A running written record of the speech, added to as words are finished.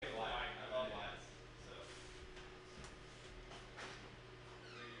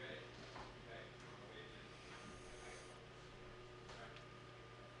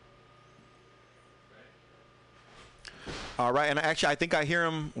All right, and actually, I think I hear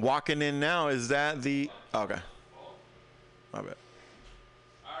him walking in now. Is that the? Okay. My bad.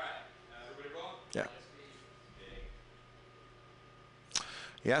 All right. Everybody roll? Yeah.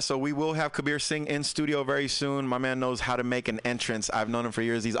 Yeah, so we will have Kabir Singh in studio very soon. My man knows how to make an entrance. I've known him for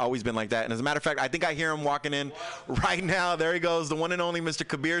years. He's always been like that. And as a matter of fact, I think I hear him walking in right now. There he goes, the one and only Mr.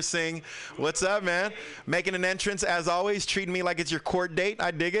 Kabir Singh. What's up, man? Making an entrance, as always, treating me like it's your court date. I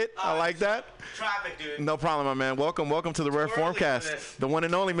dig it. I like that. Traffic, dude. No problem, my man. Welcome to the Rare Formcast. The one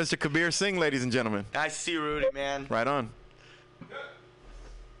and only Mr. Kabir Singh, ladies and gentlemen. Nice to see you, Rudy, man. Right on. Good.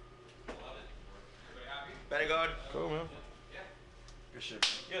 Love it. Everybody happy? Very good. Cool, man. Yeah. Good shit, man.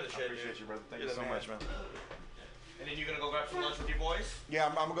 You're the shit, I appreciate dude. you, brother. Thank You're you the so man. much, man. And then you're gonna go grab some lunch with your boys? Yeah,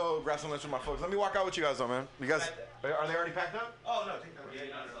 I'm gonna go grab some lunch with my folks. Let me walk out with you guys, though, man. You guys, are they already packed up? Oh no, take that. Yeah,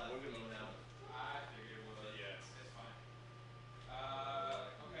 no. We're good now. I figured it was. Yeah, it's fine.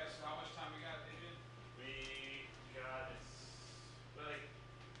 Okay, so how much time we got, Adrian? We got like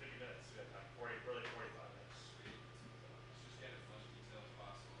 50 minutes. We got time. 45 minutes. Sweet. Let's just get as much detail as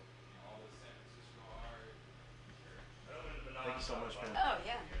possible. All the San Francisco art. Thank you so much, man. Oh,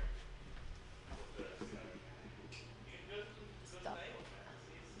 yeah. Stop.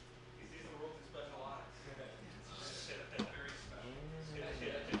 He sees the world through special eyes. Very special.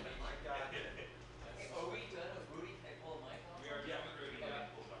 My God. Are we done with Rudy? Can I pull a mic off? We are done with Rudy. Yeah.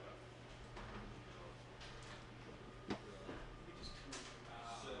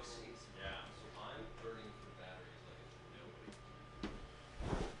 Yeah, so I'm burning through batteries like nobody.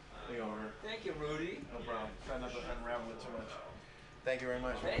 There you go, man. Thank you, Rudy. No problem. Try not to unravel it too much. Thank you very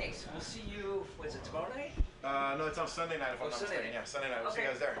much. man. Thanks. We'll see you, was it tomorrow night? No, it's on Sunday night if I'm not Sunday mistaken. night. Yeah, Sunday night. We'll see you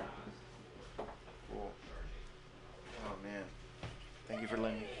Okay. guys there. Cool. Oh man, thank you for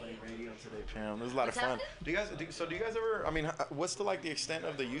letting me play radio today, Pam. This is a lot What's of fun. happening? Do you guys ever? I mean, what's the extent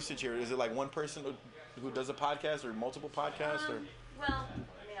of the usage here? Is it like one person who does a podcast or multiple podcasts or? Well,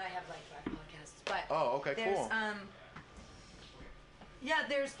 I mean, I have like 5 podcasts, but Oh, okay, there's, cool. yeah,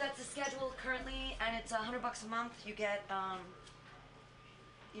 that's a schedule currently, and it's $100 a month. You get,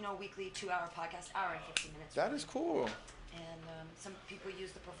 weekly 2-hour podcast, hour and 15 minutes. That is cool. And some people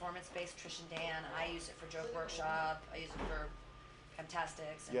use the performance-based Trish and Dan. I use it for Joke Workshop. I use it for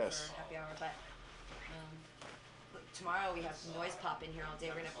Fantastics and Yes. for Happy Hour. But look, tomorrow we have Noise Pop in here all day.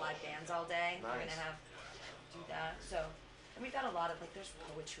 We're gonna have live bands all day. We're Nice. gonna do that. So, and we've got a lot of there's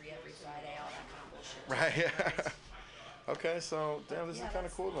poetry every Friday, all that kind of bullshit. Right. Yeah. Okay, so damn, this Yeah, is kind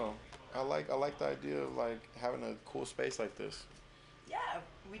of that's- cool though. I like the idea of like having a cool space like this. Yeah,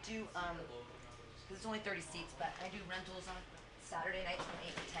 we do. There's only 30 seats, but I do rentals on Saturday nights from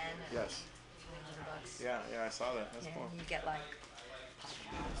 8 to 10. At Yes. $100. Yeah, I saw that. That's Yeah, cool. and you get like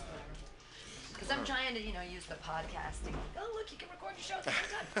podcasts, whatever. Because I'm trying to, use the podcasting. Oh, look, you can record your show at the same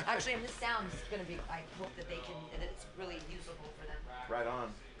time. Actually, and this sounds going to be, I hope that that it's really usable for them. Right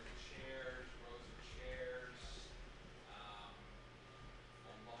on. Chairs, rows of chairs,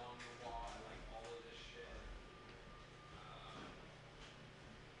 along the wall, I like all of this shit.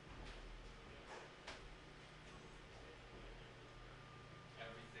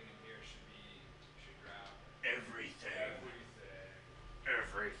 Everything in here should grab Everything.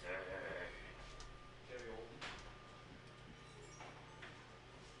 Everything. Carry over.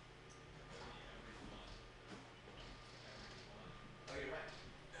 Oh, you're right.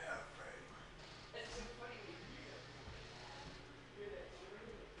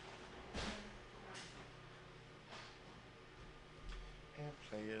 And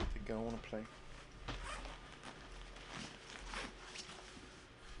play it. They gonna play.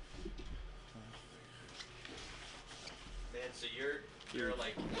 Man, so you're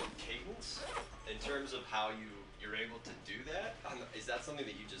like cadence in terms of how you're able to do that. Is that something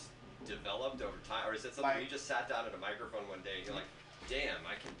that you just developed over time, or is it something Like- you just sat down at a microphone one day and you're like, damn,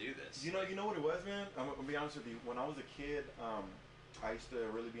 I can do this? You know what it was, man? I'm gonna be honest with you. When I was a kid, I used to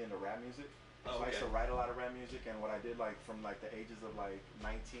really be into rap music. Oh, So I used to okay. write a lot of rap music, and what I did from the ages of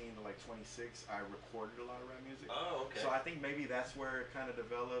 19 to 26, I recorded a lot of rap music. Oh, okay. So I think maybe that's where it kind of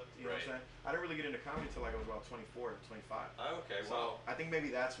developed. You know what I'm Right. saying? I didn't really get into comedy until I was about 24, 25. Oh, okay. So Well, I think maybe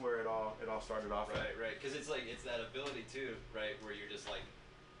that's where it all started off. right, because it's that ability too, right, where you're just like,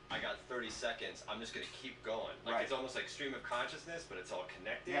 I got 30 seconds. I'm just gonna keep going. Like Right. it's almost like stream of consciousness, but it's all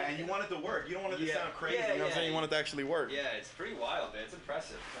connected. Yeah, and you want it to work. You don't want it to Yeah. sound crazy. Yeah, you know what I'm yeah. saying? You want it to actually work. Yeah, it's pretty wild, man. It's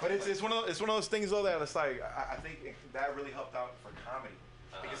impressive. But it's one of those things though that it's like I think that really helped out for comedy.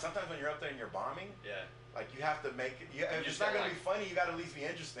 Because sometimes when you're up there and you're bombing, Yeah. like you have to make it. If it's just not gotta, gonna be funny, you gotta at least be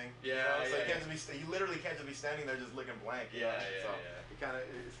interesting. Yeah, You know? So yeah, you can't just be. You literally can't just be standing there just looking blank. You know? So it's kind of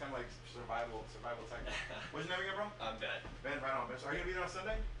like survival tactic. What's your name again, bro? I'm Ben. Ben, right on, Ben. So are you gonna be there on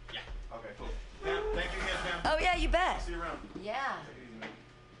Sunday? Yeah. Okay, cool. Pam, thank you again, Pam. Oh yeah, you bet. See you around. Yeah. Take it easy, man.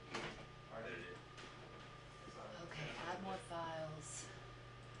 All right. Okay, add more files.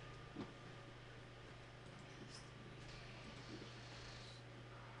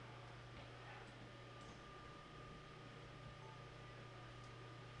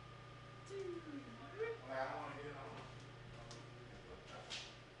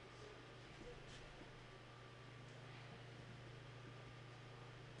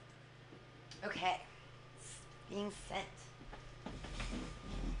 Okay, it's being sent.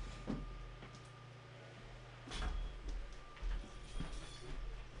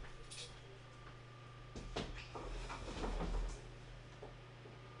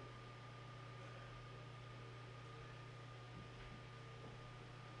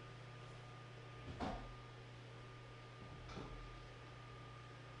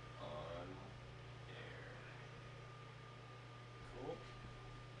 On air. Cool.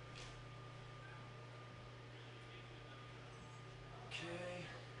 Okay.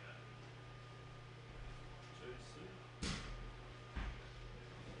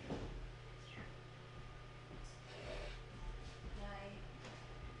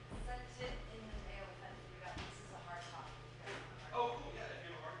 I sent it in the mail. This is a hard copy. Oh, cool. Yeah, if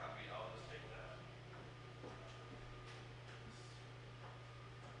you have a hard copy, I'll just take that.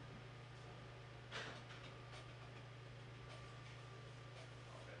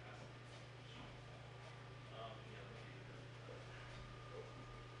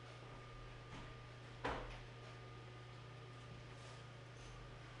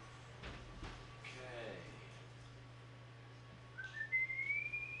 Okay.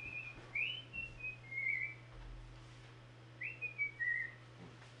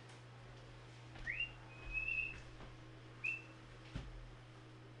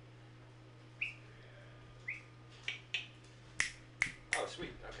 Oh,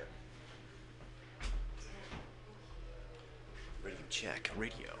 sweet. Okay. Radio check.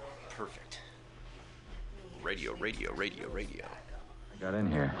 Radio. Perfect. Radio. Got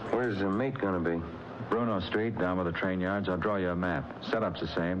in here. Where's the mate gonna be? Bruno Street, down by the train yards. I'll draw you a map. Setup's the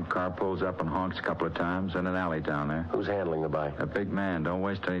same. Car pulls up and honks a couple of times in an alley down there. Who's handling the buy? A big man. Don't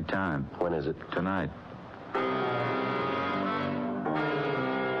waste any time. When is it? Tonight. Cool.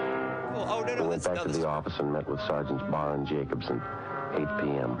 Oh, no, We went back to the office and met with Sergeants Barr and Jacobson. 8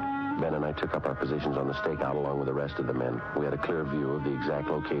 p.m. Ben and I took up our positions on the stakeout along with the rest of the men. We had a clear view of the exact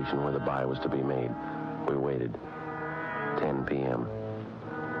location where the buy was to be made. We waited. 10 p.m.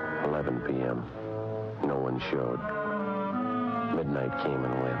 11 p.m. No one showed. Midnight came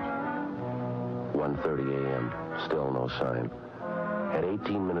and went. 1:30 a.m. Still no sign. At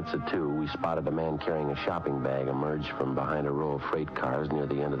 18 minutes of 2, we spotted a man carrying a shopping bag emerge from behind a row of freight cars near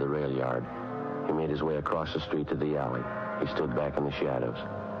the end of the rail yard. He made his way across the street to the alley. He stood back in the shadows.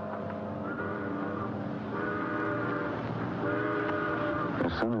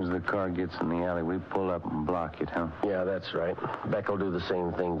 As soon as the car gets in the alley, we pull up and block it, huh? Yeah, that's right. Beck will do the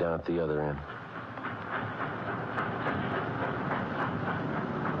same thing down at the other end.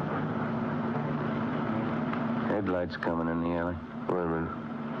 Headlights coming in the alley. Wait a minute.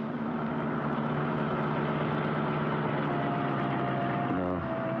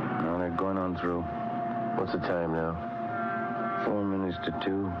 No, they're going on through. What's the time now? 4 minutes to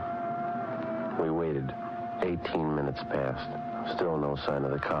 2. We waited. 18 minutes passed. Still no sign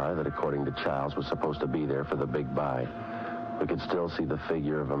of the car that, according to Childs, was supposed to be there for the big buy. We could still see the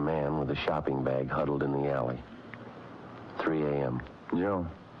figure of a man with a shopping bag huddled in the alley. 3 a.m. Joe.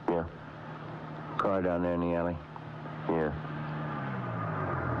 Yeah. Car down there in the alley. Yeah.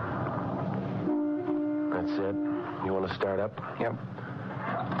 That's it. You want to start up? Yep.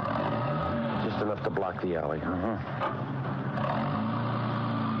 Just enough to block the alley.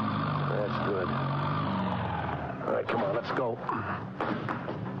 That's good. All right, come on, let's go.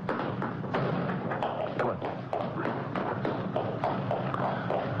 Come on.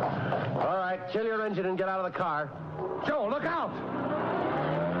 All right, kill your engine and get out of the car. Joe, look out!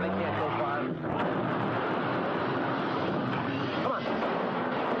 They can't go far. Come on.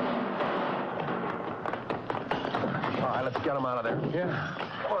 All right, let's get them out of there. Yeah.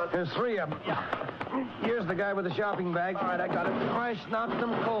 Come on. There's 3 of them. Yeah. Here's the guy with the shopping bag. All right, I got it. Crash knocked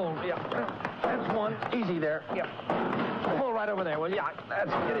them cold. Yeah. That's one. Easy there. Yeah. Pull right over there, will you? Yeah. That's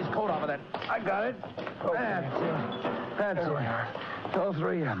get his coat off of that. I got it. Okay. That's it. All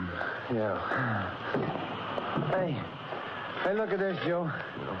 3 of them. Yeah. Hey, Hey, look at this, Joe.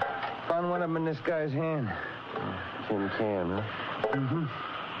 Found one of them in this guy's hand. Tin can, huh? Mm-hmm.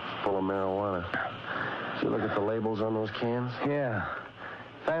 Full of marijuana. Did you look at the labels on those cans? Yeah.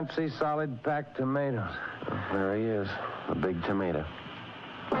 Fancy solid packed tomatoes. Well, there he is, a big tomato.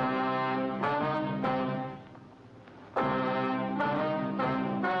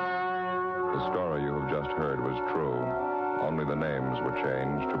 The story you have just heard was true. Only the names were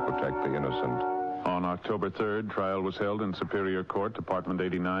changed to protect the innocent. On October 3rd, trial was held in Superior Court, Department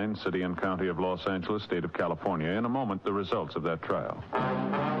 89, City and County of Los Angeles, State of California. In a moment, the results of that trial.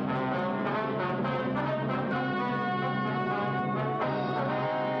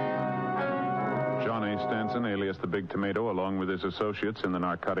 Johnny Stanson, alias the Big Tomato, along with his associates in the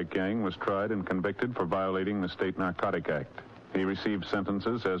narcotic gang, was tried and convicted for violating the State Narcotic Act. He received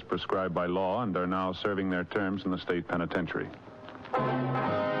sentences as prescribed by law and are now serving their terms in the state penitentiary.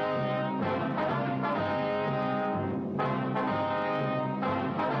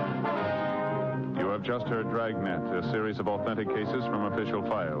 You have just heard Dragnet, a series of authentic cases from official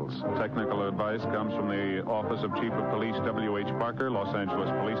files. Technical advice comes from the Office of Chief of Police W.H. Parker, Los Angeles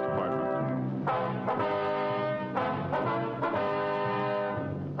Police Department.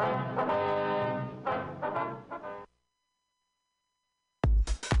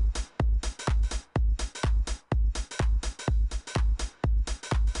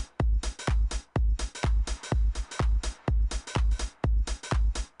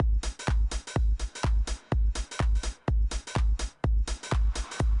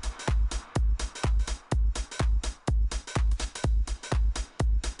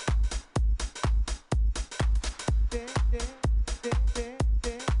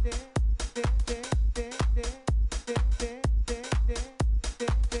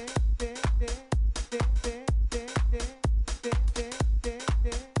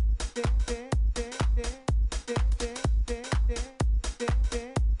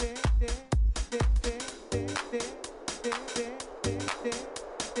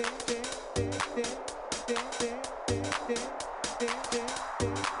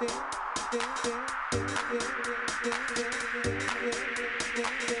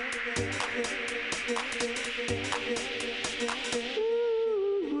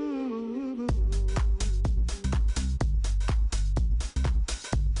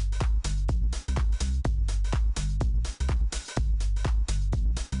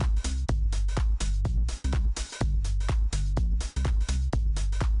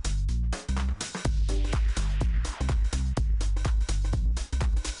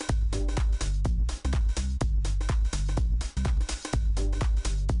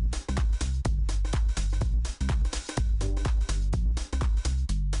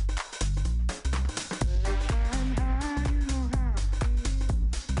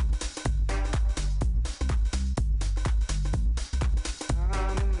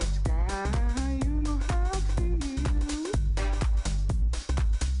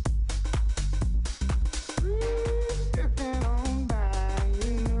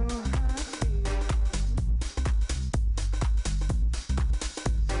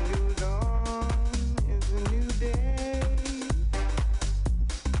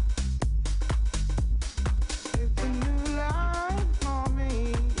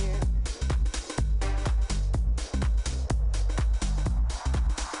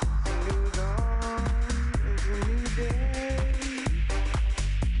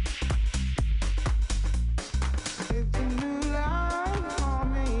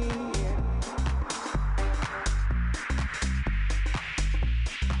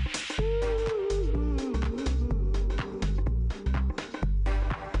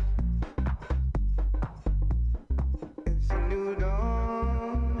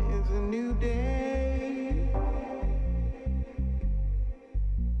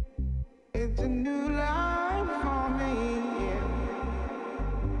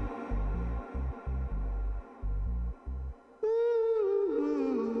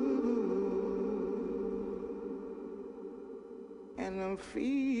 I'm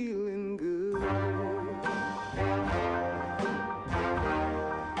feeling good.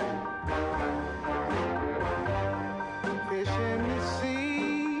 Fish in the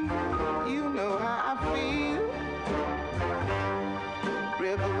sea, you know how I feel.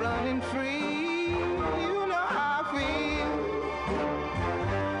 River running free, you know how I feel.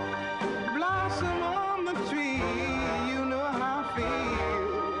 Blossom on the tree, you know how I feel.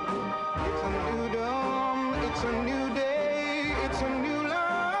 It's a new dawn, it's a new day. It's a new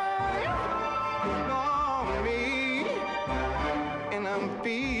life for me, and I'm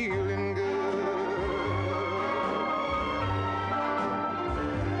feeling good.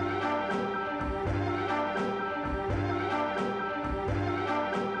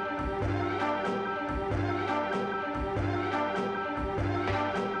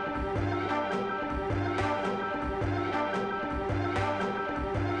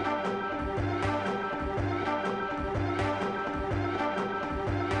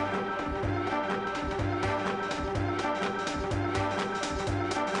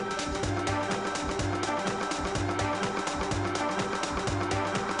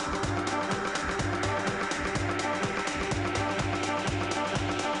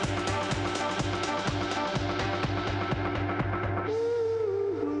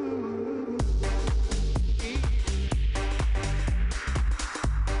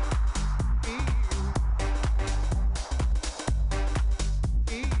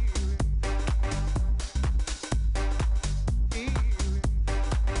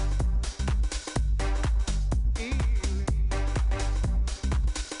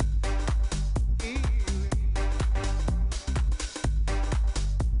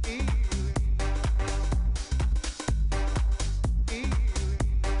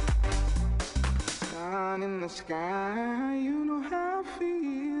 in the sky, you know how I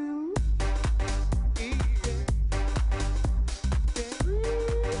feel.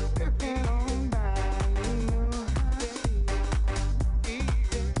 Drifting on by, you know how I feel.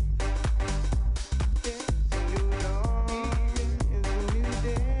 It's a new dawn, it's a new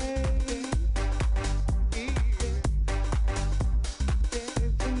day.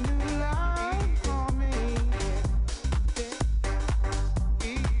 It's a new life for me.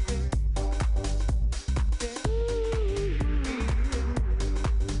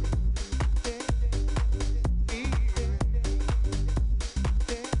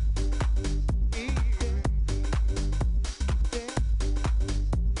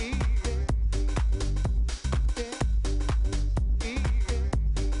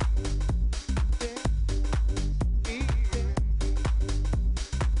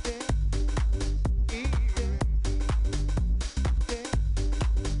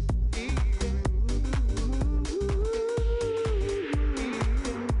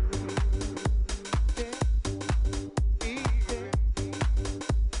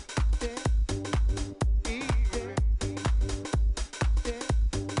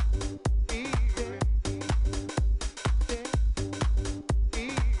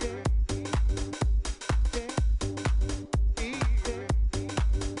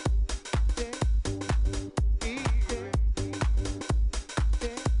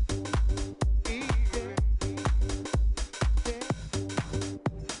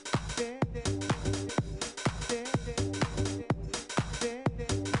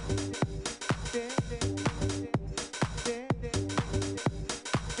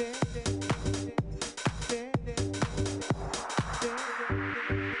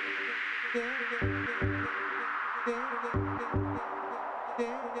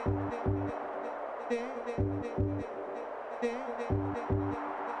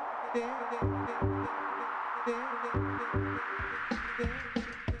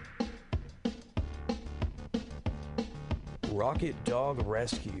 Rocket Dog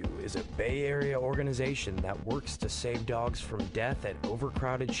Rescue is a Bay Area organization that works to save dogs from death at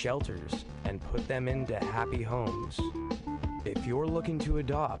overcrowded shelters and put them into happy homes. If you're looking to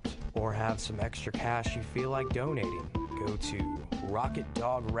adopt or have some extra cash you feel like donating, go to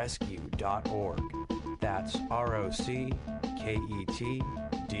rocketdogrescue.org. That's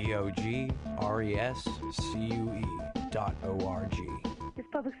ROCKETDOGRESCUE.org. This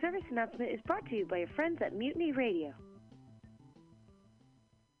public service announcement is brought to you by your friends at Mutiny Radio.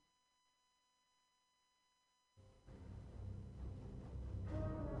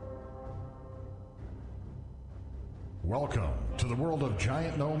 Welcome to the world of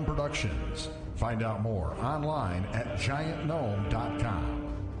Giant Gnome Productions. Find out more online at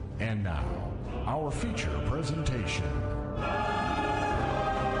giantgnome.com. And now, our feature presentation.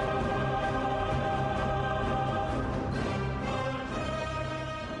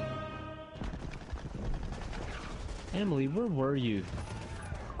 Emily, where were you?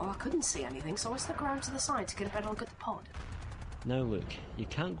 Oh, I couldn't see anything, so I snuck around to the side to get a better look at the pod. Now look, you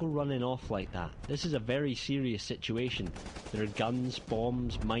can't go running off like that. This is a very serious situation. There are guns,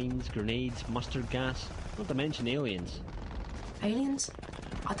 bombs, mines, grenades, mustard gas, not to mention aliens. Aliens?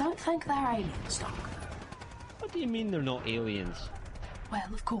 I don't think they're aliens, Doc. What do you mean they're not aliens?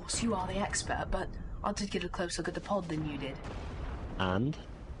 Well, of course, you are the expert, but I did get a closer look at the pod than you did. And?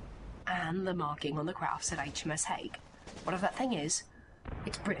 And the marking on the craft said HMS Hague. Whatever that thing is,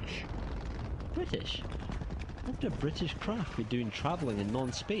 it's British. British? What would a British craft be doing travelling in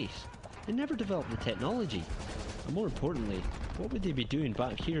non-space? They never developed the technology. And more importantly, what would they be doing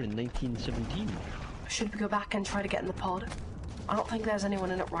back here in 1917? Should we go back and try to get in the pod? I don't think there's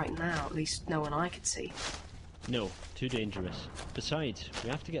anyone in it right now, at least no one I could see. No, too dangerous. Besides, we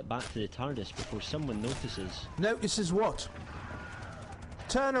have to get back to the TARDIS before someone notices. Notices what?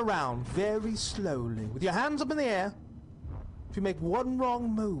 Turn around very slowly, with your hands up in the air. If you make one wrong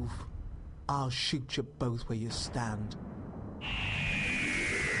move, I'll shoot you both where you stand.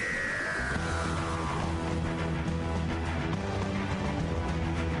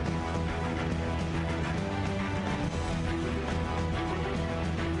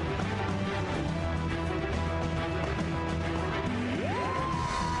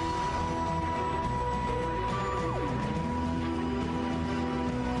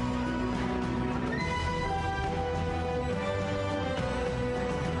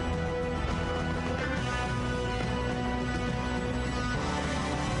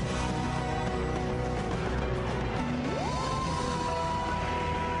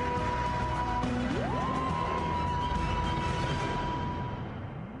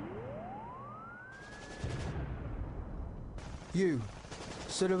 You,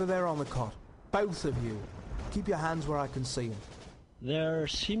 sit over there on the cot. Both of you. Keep your hands where I can see them. There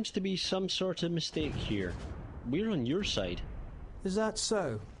seems to be some sort of mistake here. We're on your side. Is that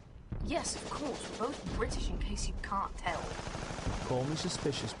so? Yes, of course. We're both British, in case you can't tell. Call me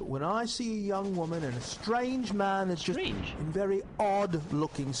suspicious, but when I see a young woman and a strange man that's just in very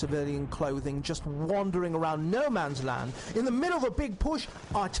odd-looking civilian clothing just wandering around no man's land in the middle of a big push,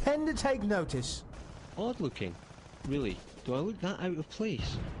 I tend to take notice. Odd-looking? Really? Do I look that out of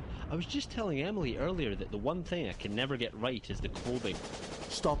place? I was just telling Emily earlier that the one thing I can never get right is the clothing.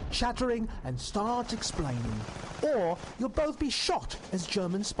 Stop chattering and start explaining, or you'll both be shot as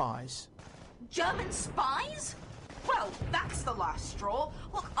German spies. German spies? Well, that's the last straw.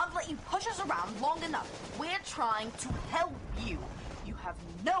 Look, I've let you push us around long enough. We're trying to help you. You have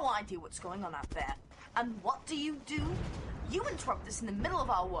no idea what's going on out there. And what do? You interrupt us in the middle of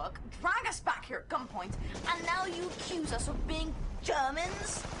our work, drag us back here at gunpoint, and now you accuse us of being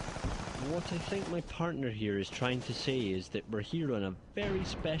Germans? What I think my partner here is trying to say is that we're here on a very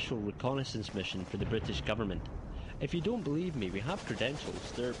special reconnaissance mission for the British government. If you don't believe me, we have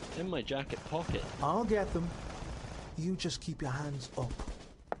credentials. They're in my jacket pocket. I'll get them. You just keep your hands up.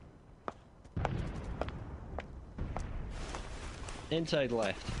 Inside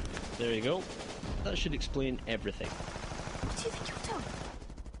left. There you go. That should explain everything. What do you think you're doing?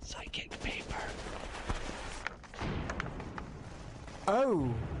 Psychic paper.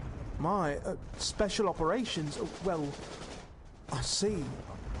 Oh, my, special operations. Well, I see.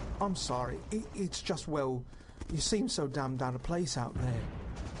 I'm sorry. It's just, well, you seem so damned out of place out there.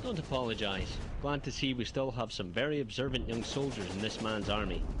 Don't apologise. Glad to see we still have some very observant young soldiers in this man's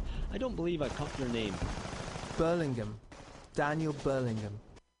army. I don't believe I caught your name. Burlingham. Daniel Burlingham.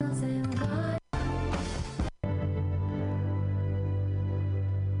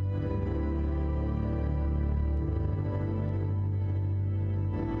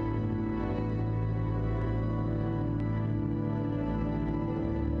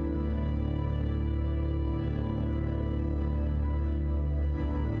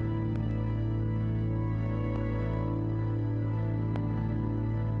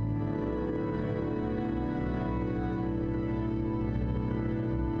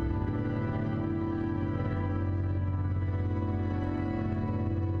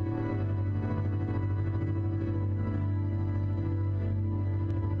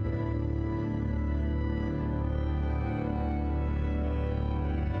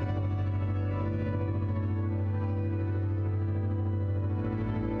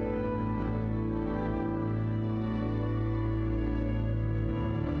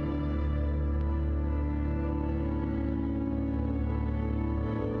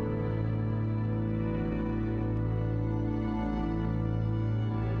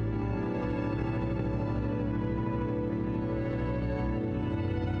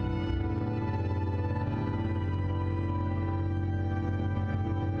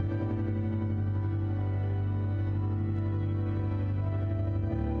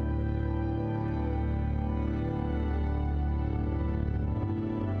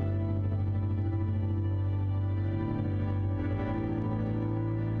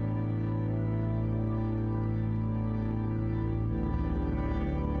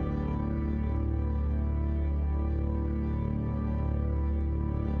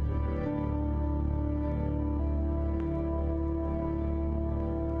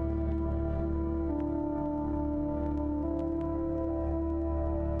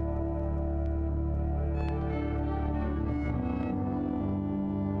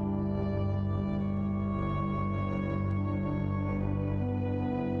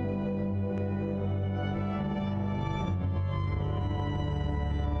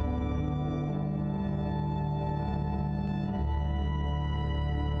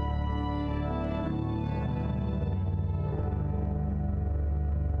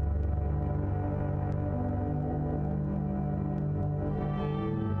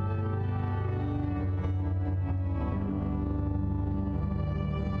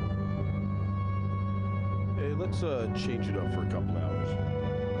 Let's change it up for a couple hours.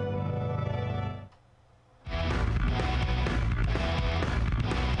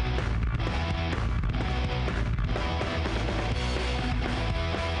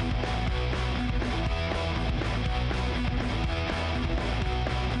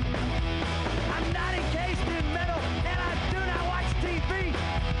 I'm not encased in metal, and I do not watch TV.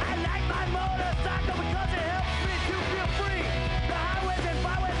 I like my motorcycle because it helps me to feel free. The highways and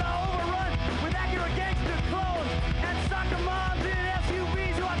byways are overrun with accurate gangster clones and soccer moms in SUVs.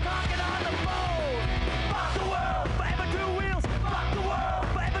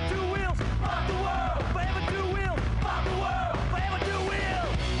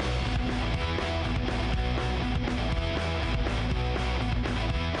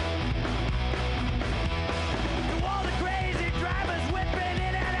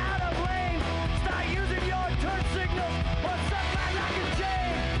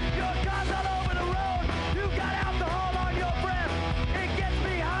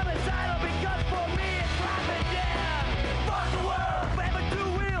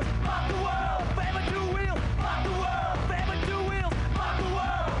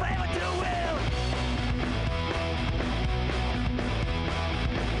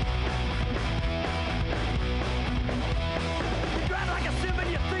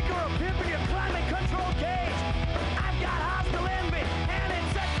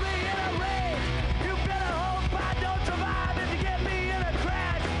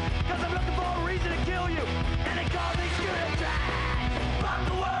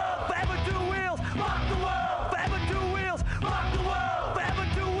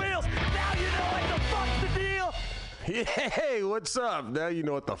 Hey, what's up? Now you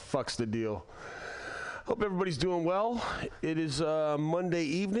know what the fuck's the deal. Hope everybody's doing well. It is Monday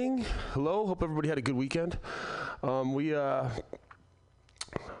evening. Hello. Hope everybody had a good weekend. I'm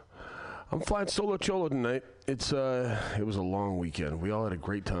flying solo cholo tonight. It was a long weekend. We all had a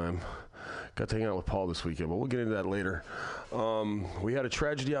great time. Got to hang out with Paul this weekend, but we'll get into that later. We had a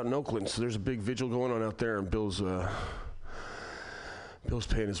tragedy out in Oakland, so there's a big vigil going on out there, and Bill's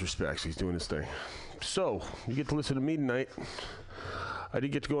paying his respects. He's doing his thing. So, you get to listen to me tonight. I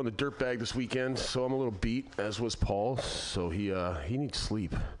did get to go on the dirt bag this weekend, so I'm a little beat, as was Paul. So he needs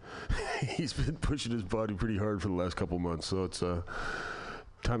sleep. He's been pushing his body pretty hard for the last couple months, so it's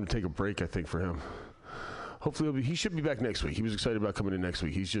time to take a break, I think, for him. Hopefully he should be back next week. He was excited about coming in next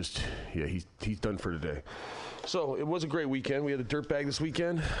week. He's done for today. So it was a great weekend. We had the dirt bag this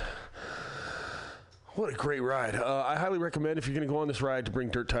weekend. What a great ride. I highly recommend, if you're going to go on this ride, to bring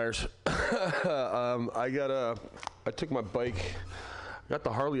dirt tires. I took my bike, got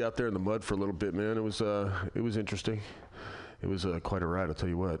the Harley out there in the mud for a little bit, man. It was interesting. It was quite a ride, I'll tell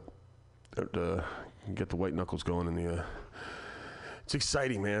you what. Get the white knuckles going in the... It's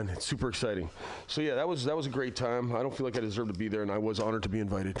exciting, man. It's super exciting. So yeah, that was a great time. I don't feel like I deserved to be there, and I was honored to be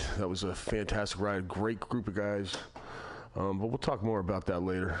invited. That was a fantastic ride. Great group of guys. But we'll talk more about that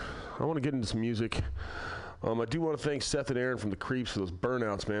later. I want to get into some music. I do want to thank Seth and Aaron from the Creeps for those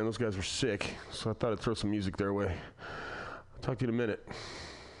burnouts, man. Those guys were sick. So I thought I'd throw some music their way. I'll talk to you in a minute.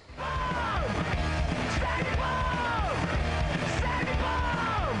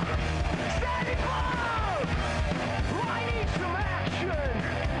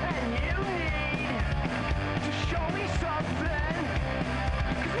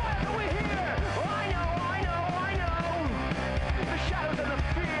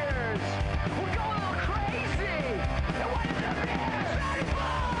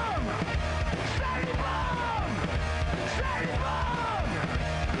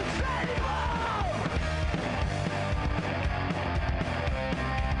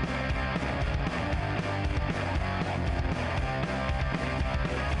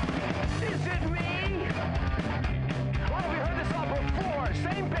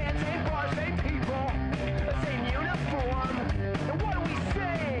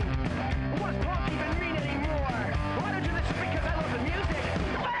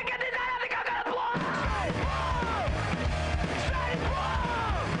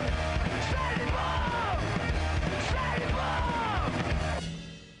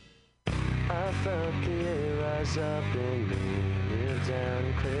 Up in me, live down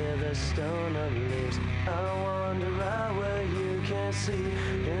and clear the stone of leaves. I wander out where you can't see.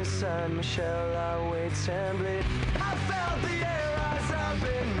 Inside my shell I wait and bleed. I felt the air rise up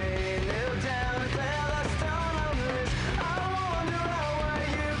in me, live down and clear the stone of leaves. I wander out where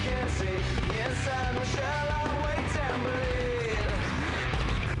you can't see. Inside my shell I wait and bleed.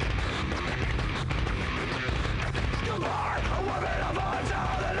 Goodbye, a woman of our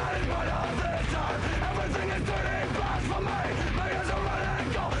town, the night is but of this time. Everything is dirty, blasphemy. My ears are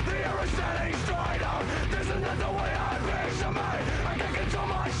running cold, the air is standing straight up. This is not the way I picture me. I can't control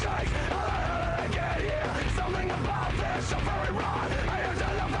my shakes. How the hell did I get here? Something about this so very wrong. I have to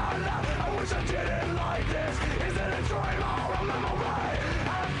love out loud. I wish I didn't like this. Is it a dream or a memory?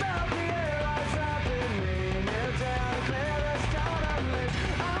 I felt the air rise up in me. Kneel down, clear the stone of leaves.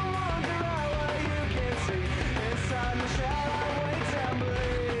 I wander out where you can't see. Inside my shell I wait and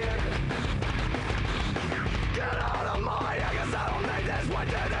bleed. Get out of my head, 'cause I don't need this. What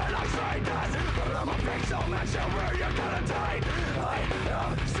did it I say this? But I'm a pixel matcher where you're gonna take. I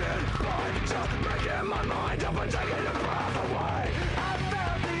am sitting by, just making my mind up and taking your breath away. I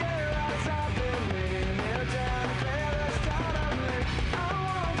felt the air rise up in me. Kneel down, clear the stone of leaves. I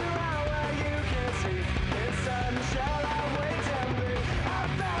wander out where you can't see. Inside the shell I wait and bleed. I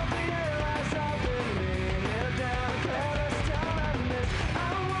felt the air rise up in me. Kneel down, clear the stone of leaves. I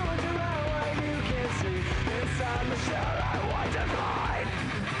wander out where you can't see. Inside the shell I wait and bleed.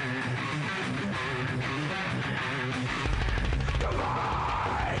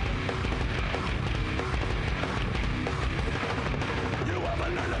 Goodbye.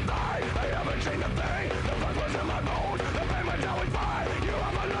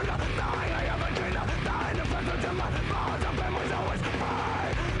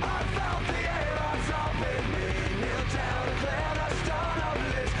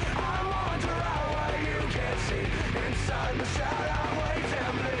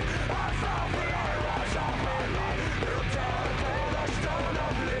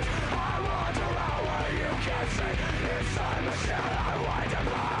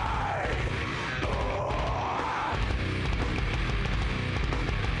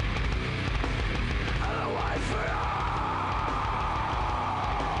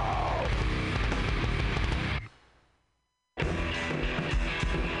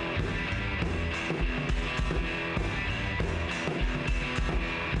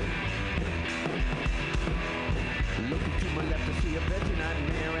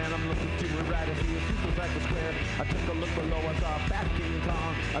 I took a look below, I saw a fat King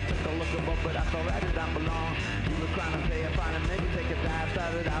Kong. I took a look above, but I saw that did not belong. You were trying to pay a fine and maybe take a dive.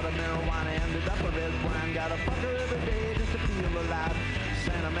 Started out of marijuana, ended up a red wine. Got a fucker every day just to feel alive.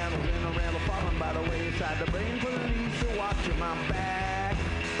 Sentimentals in a rental, falling by the wayside. The brain police are watching my back.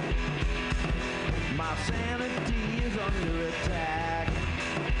 My sanity is under attack.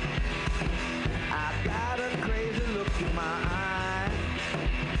 I got a crazy look in my eye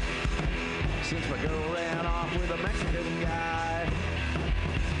since my girl ran off with a Mexican guy.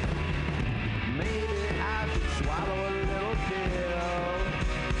 Maybe I should swallow a little pill.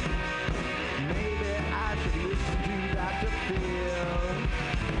 Maybe I should listen to Dr. Phil.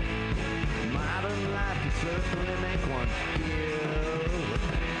 Modern life can certainly make one ill.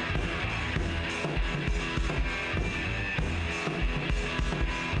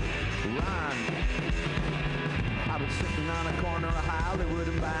 Ron, I was sitting on a corner of Hollywood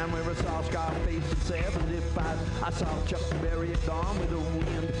and Vine where I saw Scarface and 75. I saw Chuck Berry at dawn with the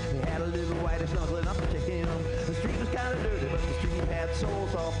wind. He had a little whitey snuggling up to him. The street was kind of dirty, but the street had soul.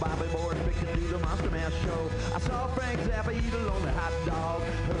 Saw Bobby Moore picked to do the Monster Mash show. I saw Frank Zappa eat a lonely hot dog.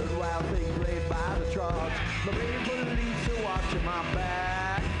 Heard Wild Thing played by the Trogs. The rain police are watching my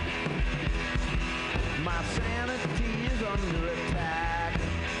back. My sanity is under attack.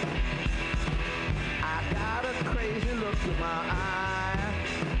 I got a crazy look in my eye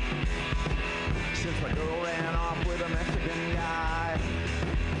since my girl ran off with a Mexican guy.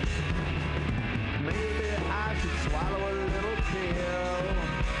 Maybe I should swallow a little pill.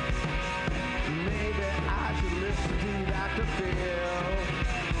 Maybe I should listen to Dr. Phil.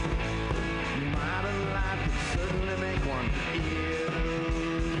 Modern life could certainly make one ill.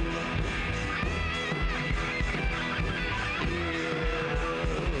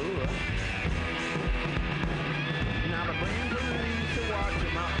 Now the brain police are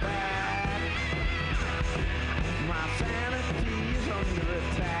watching my back. My sanity is under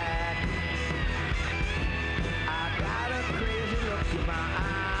attack. I got a crazy look in my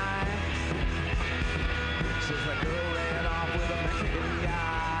eye since my girl ran off with a Mexican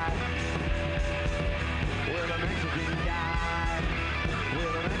guy. With a Mexican guy.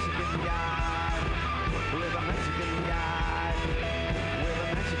 With a Mexican guy. With a Mexican guy. With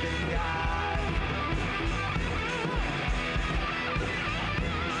a Mexican guy.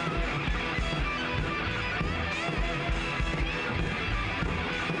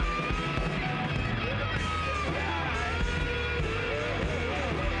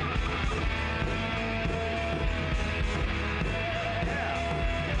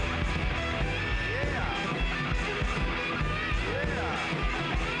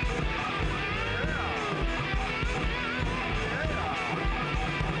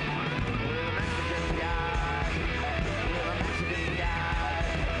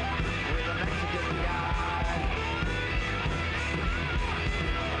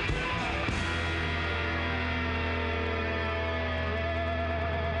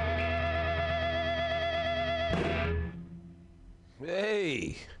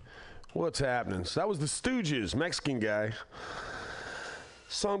 Hey, what's happening? So that was the Stooges, Mexican guy.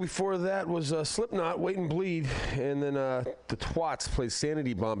 Song before that was Slipknot, Wait and Bleed, and then the Twats played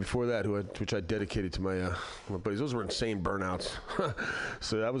Sanity Bomb before that, which I dedicated to my buddies. Those were insane burnouts.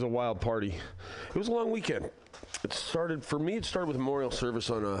 So that was a wild party. It was a long weekend. It started with a memorial service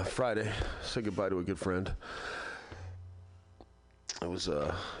on Friday. Say goodbye to a good friend. It was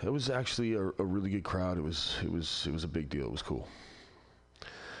actually a really good crowd. It was a big deal. It was cool.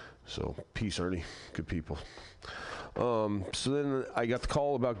 So peace, Ernie. Good people. So then I got the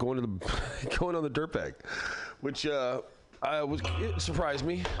call about going on the dirtbag, which it surprised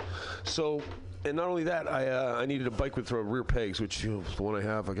me. So, and not only that, I needed a bike with rear pegs, which the one I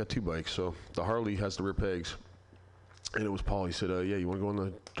have, I got two bikes. So the Harley has the rear pegs, and it was Paul. He said, "Yeah, you want to go on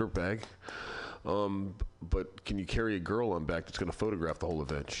the dirtbag? But can you carry a girl on back that's going to photograph the whole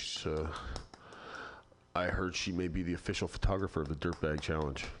event?" I heard she may be the official photographer of the dirtbag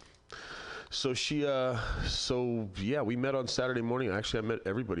challenge. So we met on Saturday morning. Actually, I met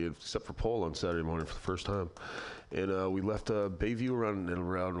everybody except for Paul on Saturday morning for the first time. And we left Bayview around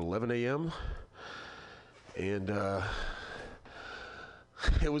 11 a.m. And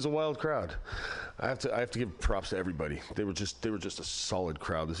it was a wild crowd. I have to give props to everybody. They were just a solid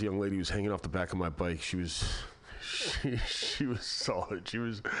crowd. This young lady was hanging off the back of my bike. She was solid.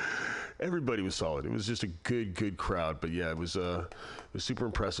 Everybody was solid. It was just a good crowd. But yeah, it was super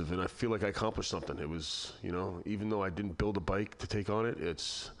impressive, and I feel like I accomplished something. It was, even though I didn't build a bike to take on it,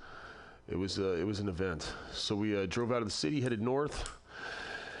 it was an event. So we drove out of the city, headed north.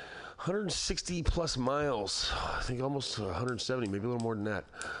 160 plus miles, I think almost 170, maybe a little more than that,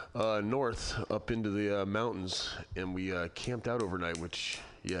 north up into the mountains, and we camped out overnight, which,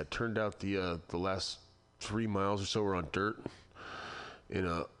 yeah, it turned out the last 3 miles or so were on dirt in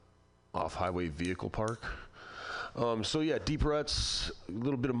a off-highway vehicle park. So yeah, deep ruts, a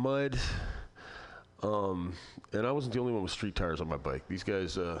little bit of mud, and I wasn't the only one with street tires on my bike. These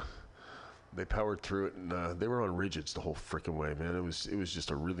guys, they powered through it, and they were on rigids the whole freaking way, man. It was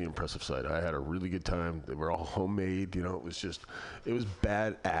just a really impressive sight. I had a really good time. They were all homemade, you know. It was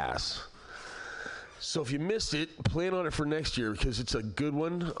badass. So if you missed it, plan on it for next year because it's a good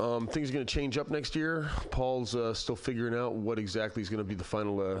one. Things are going to change up next year. Paul's still figuring out what exactly is going to be the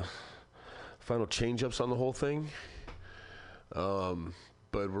final change-ups on the whole thing. But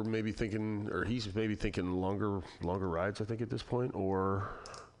we're maybe thinking, or he's maybe thinking longer rides, I think, at this point, or...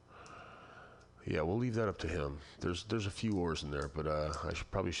 Yeah, we'll leave that up to him. There's a few oars in there, but I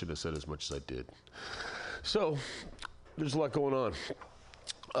probably should have said as much as I did. So, there's a lot going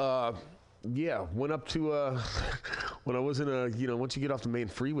on. Yeah, went up to, when I was in once you get off the main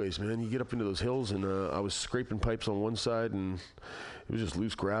freeways, man, you get up into those hills, and I was scraping pipes on one side, and it was just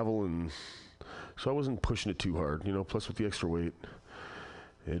loose gravel, and so I wasn't pushing it too hard, plus with the extra weight.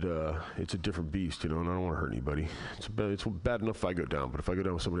 It's a different beast, and I don't want to hurt anybody. It's bad enough if I go down, but if I go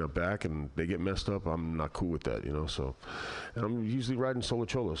down with somebody out back and they get messed up, I'm not cool with that, so. And I'm usually riding solo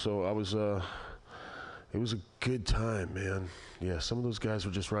cholo, so I was, it was a good time, man. Yeah, some of those guys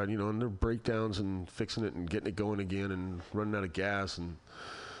were just riding, on their breakdowns and fixing it and getting it going again and running out of gas. And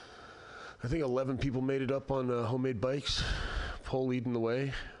I think 11 people made it up on homemade bikes, Paul leading the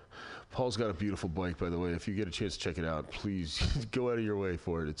way. Paul's got a beautiful bike, by the way. If you get a chance to check it out, please go out of your way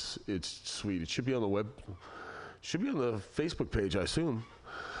for it. It's sweet. It should be on the should be on the Facebook page, I assume.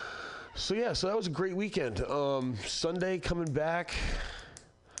 So yeah, so that was a great weekend. Sunday coming back,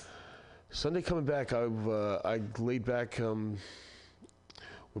 I laid back.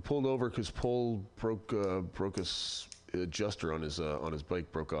 We pulled over because Paul broke a adjuster on his bike,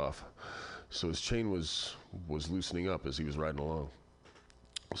 broke off, so his chain was loosening up as he was riding along.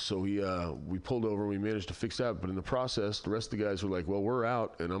 So we pulled over and we managed to fix that, but in the process, the rest of the guys were like, well, we're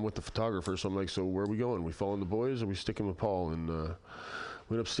out, and I'm with the photographer, so I'm like, so where are we going? We following the boys, or we sticking with Paul? And we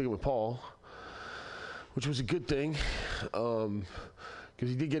ended up sticking with Paul, which was a good thing, because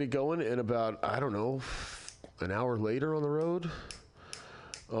he did get it going, and about, I don't know, an hour later on the road,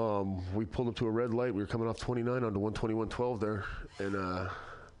 we pulled up to a red light. We were coming off 29 onto 121.12 there, and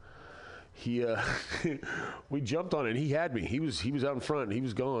we jumped on it, and he had me. He was out in front, and he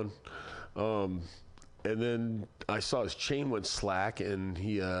was gone. And then I saw his chain went slack, and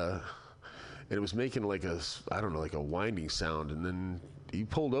and it was making like a winding sound. And then he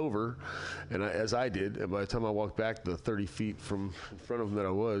pulled over, and as I did, and by the time I walked back the 30 feet from in front of him that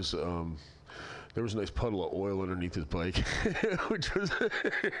I was, there was a nice puddle of oil underneath his bike, which was...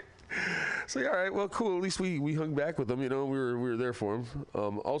 It's like, all right, well, cool. At least we hung back with him, we were there for him.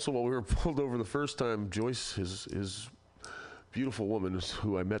 Also, while we were pulled over the first time, Joyce, his beautiful woman,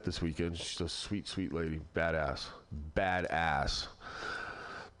 who I met this weekend, she's a sweet, sweet lady, badass.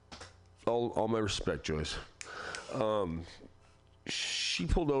 All my respect, Joyce. She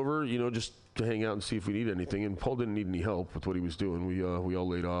pulled over, just to hang out and see if we need anything, and Paul didn't need any help with what he was doing. We all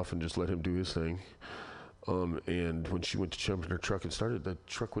laid off and just let him do his thing. And when she went to jump in her truck and started, the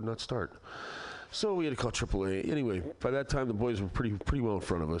truck would not start. So we had to call AAA. Anyway, by that time, the boys were pretty well in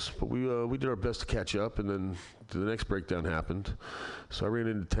front of us. But we did our best to catch up, and then the next breakdown happened. So I ran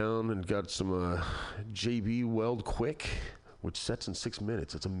into town and got some JB Weld Quick, which sets in 6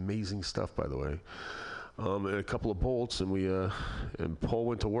 minutes. It's amazing stuff, by the way. And a couple of bolts, and and Paul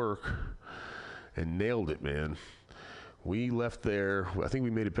went to work and nailed it, man. We left there. I think we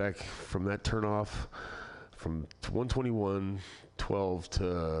made it back from that turnoff from 121.12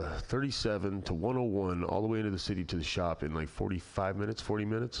 to 37 to 101, all the way into the city to the shop in like 40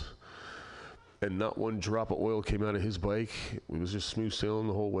 minutes. And not one drop of oil came out of his bike. It was just smooth sailing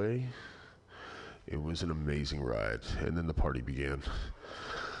the whole way. It was an amazing ride. And then the party began.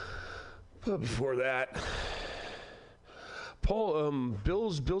 But before that, Paul,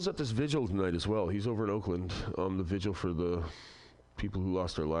 Bill's at this vigil tonight as well. He's over in Oakland, the vigil for the people who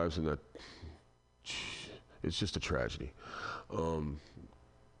lost their lives in that. It's just a tragedy.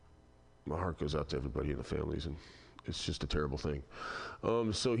 My heart goes out to everybody in the families, and it's just a terrible thing.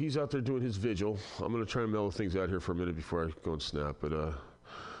 So he's out there doing his vigil. I'm going to try and mellow things out here for a minute before I go and snap, but I'll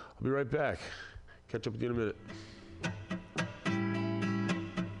be right back. Catch up with you in a minute.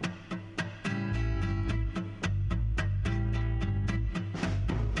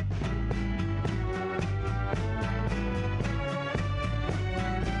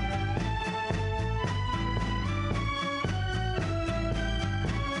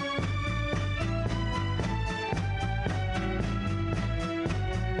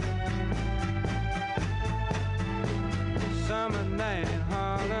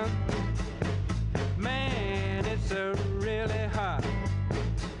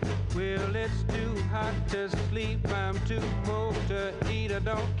 too poor to eat. I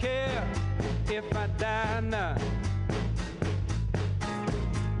don't care if I die now.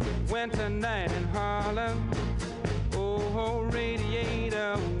 Winter night in Harlem, oh,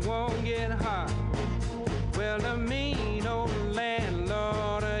 radiator won't get hot. Well, the mean old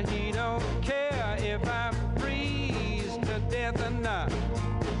landlord, he don't care if I freeze to death or not.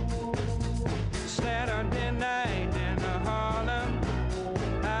 Saturday night in Harlem,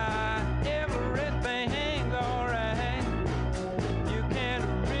 everything's alright. You can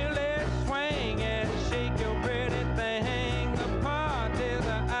really swing and shake your pretty thing. The parties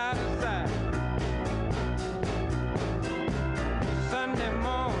are out of sight. Sunday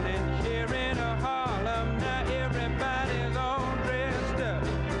morning here in Harlem, now everybody's all dressed up.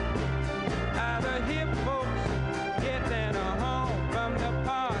 Either hip folks getting home from the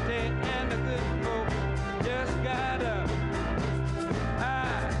party, and the good folks just got up.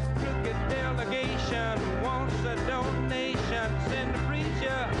 Crooked delegation wants a donation. Send the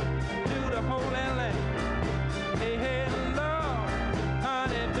preacher to the Holy Land. Hey, hey, Lord,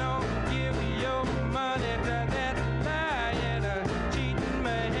 honey, don't give your money to that lying, cheating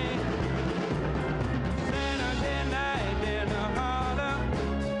man. Saturday night in Harlem,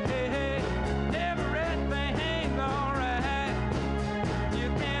 hey, hey, everything's alright. You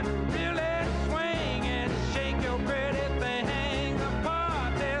can really swing and shake your pretty thing. The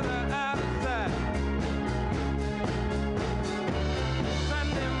parties are out of sight.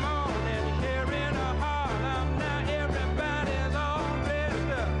 Sunday morning here in Harlem, now everybody's all dressed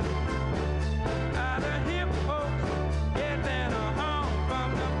up. Either hip folks getting home from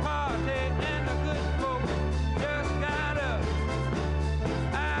the party, and the good folks just got up.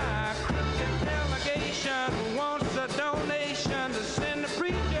 Crooked delegation wants a donation to send the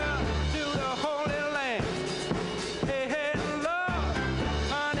preacher to the Holy Land. Hey, hey, Lord,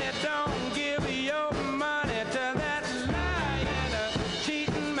 honey, don't give your money to that lying,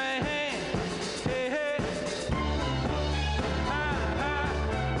 cheating man. Hey, hey, hey, hey, hey,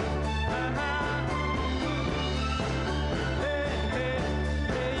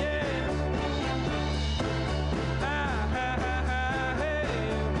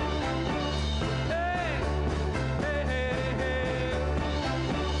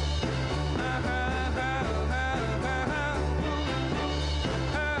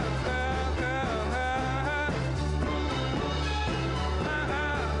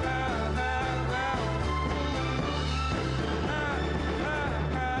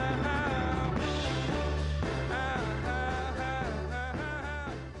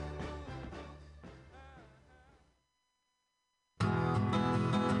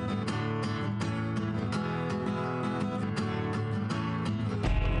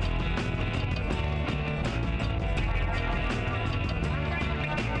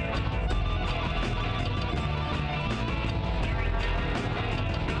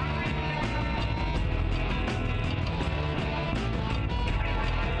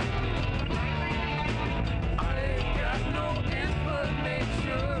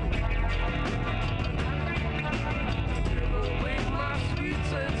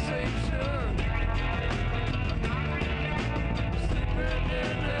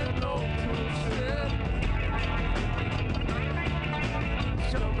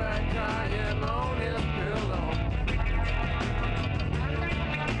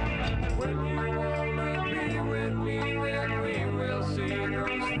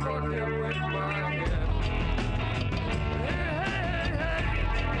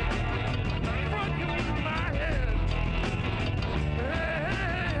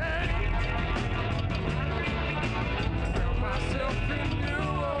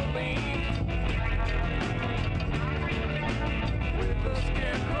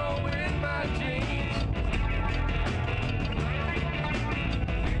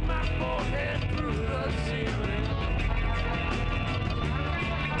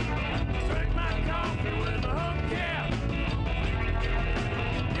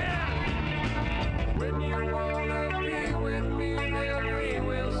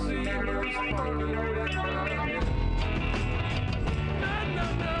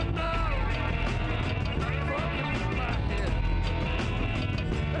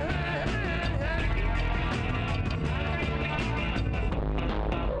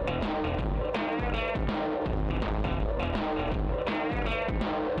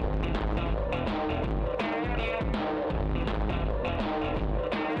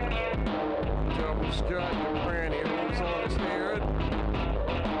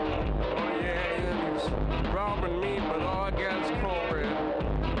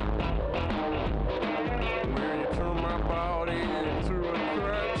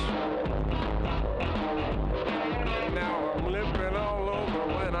 yeah.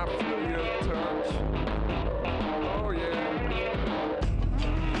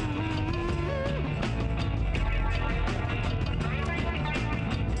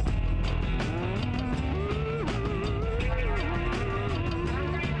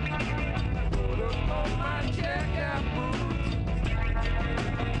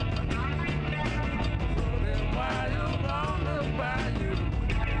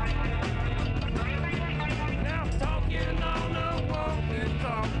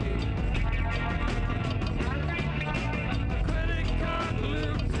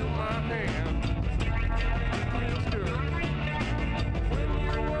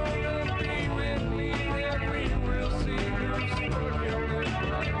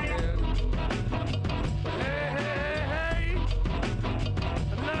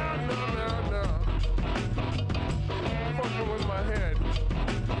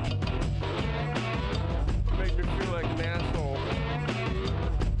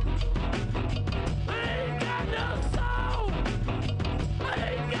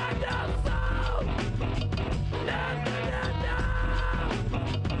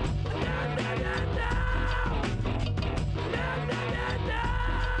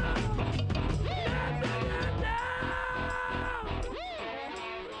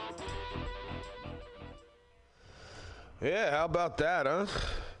 Yeah, how about that, huh?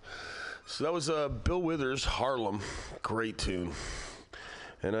 So that was Bill Withers, Harlem. Great tune.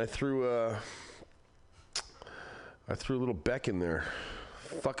 And I threw a little Beck in there.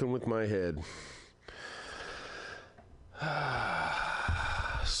 Fucking with my head.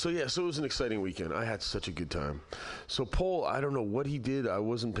 So it was an exciting weekend. I had such a good time. So Paul, I don't know what he did. I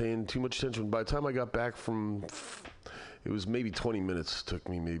wasn't paying too much attention. By the time I got back it was maybe 20 minutes. Took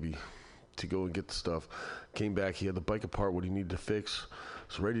me maybe to go and get the stuff. Came back. He had the bike apart, what he needed to fix.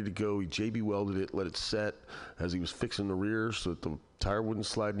 Was ready to go. He JB welded it, let it set as he was fixing the rear so that the tire wouldn't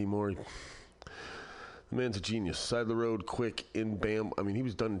slide anymore. The man's a genius. Side of the road, quick, in, bam. I mean, he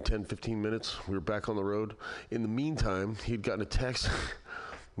was done in 10, 15 minutes. We were back on the road. In the meantime, he'd gotten a text.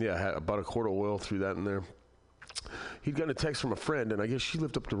 Yeah, I had about a quart of oil, threw that in there. He'd gotten a text from a friend, and I guess she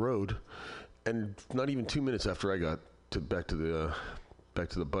lived up the road. And not even 2 minutes after I got back to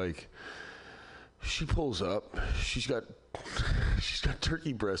the bike, she pulls up. She's got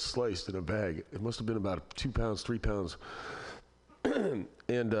turkey breast sliced in a bag. It must have been about 2 pounds, 3 pounds,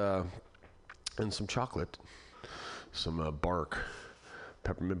 and some chocolate, some bark,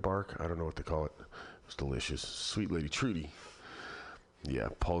 peppermint bark. I don't know what they call it. It was delicious. Sweet lady Trudy. Yeah,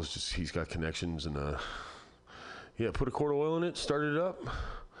 he's got connections, and put a quart of oil in it, started it up.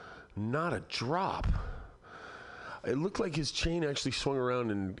 Not a drop. It looked like his chain actually swung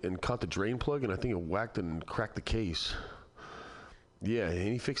around and caught the drain plug, and I think it whacked and cracked the case. Yeah,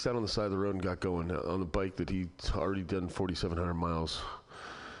 and he fixed that on the side of the road and got going on the bike that he'd already done 4,700 miles,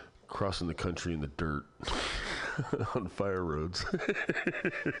 crossing the country in the dirt on fire roads.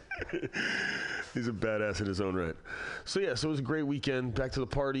 He's a badass in his own right. So it was a great weekend. Back to the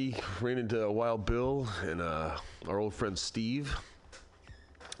party. Ran into Wild Bill and our old friend Steve.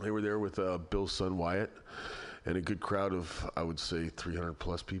 They were there with Bill's son Wyatt and a good crowd of, I would say, 300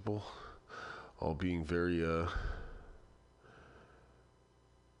 plus people, all being very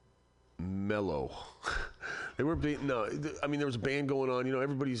mellow. They were I mean, there was a band going on. You know,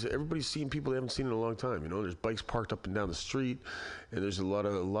 everybody's seeing people they haven't seen in a long time. You know, there's bikes parked up and down the street, and there's a lot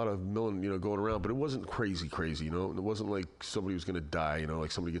of milling, going around. But it wasn't crazy. You know, it wasn't like somebody was gonna die. You know,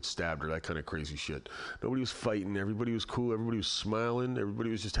 like somebody gets stabbed or that kind of crazy shit. Nobody was fighting. Everybody was cool. Everybody was smiling. Everybody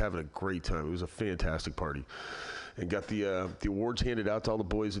was just having a great time. It was a fantastic party, and got the awards handed out to all the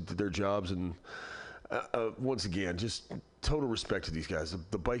boys that did their jobs. And once again, just total respect to these guys.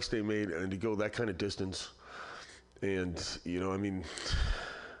 The bikes they made, and to go that kind of distance. And, I mean,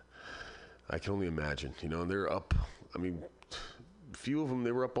 I can only imagine, and they're up. I mean, a few of them,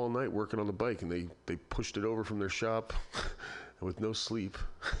 they were up all night working on the bike, and they pushed it over from their shop with no sleep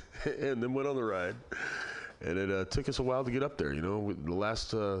and then went on the ride. And it took us a while to get up there, The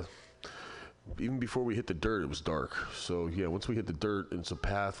last, even before we hit the dirt, it was dark. So, yeah, once we hit the dirt, it's a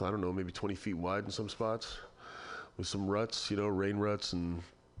path, I don't know, maybe 20 feet wide in some spots with some ruts, rain ruts, and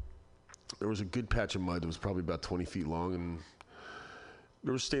there was a good patch of mud that was probably about 20 feet long, and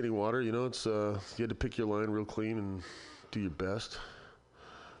there was standing water. It's you had to pick your line real clean and do your best.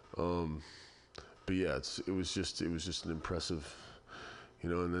 But yeah, it was just an impressive,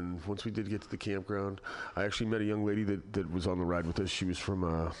 And then once we did get to the campground, I actually met a young lady that was on the ride with us. She was from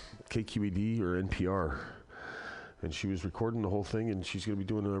KQED or NPR, and she was recording the whole thing, and she's going to be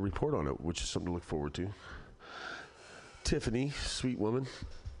doing a report on it, which is something to look forward to. Tiffany, sweet woman.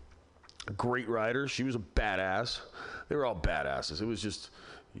 Great rider. She was a badass. They were all badasses. It was just,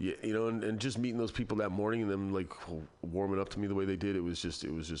 and just meeting those people that morning and them like warming up to me the way they did. It was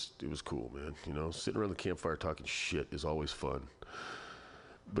cool, man. Sitting around the campfire talking shit is always fun.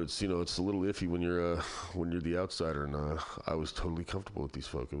 But it's, it's a little iffy when you're the outsider. And I was totally comfortable with these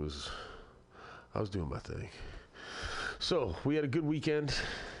folk. I was doing my thing. So we had a good weekend.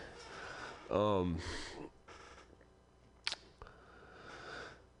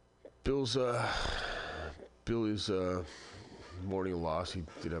 Bill is mourning a loss. He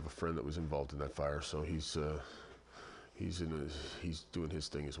did have a friend that was involved in that fire, so he's doing his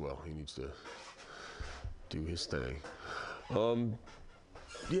thing as well. He needs to do his thing.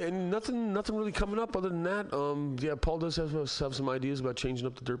 Yeah, and nothing really coming up other than that. Yeah, Paul does have some ideas about changing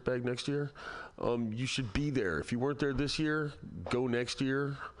up the dirt bag next year. You should be there. If you weren't there this year, go next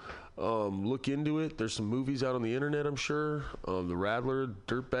year. Look into it. There's some movies out on the internet, I'm sure. The Rattler,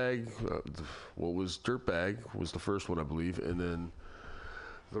 Dirtbag, Dirtbag was the first one, I believe, and then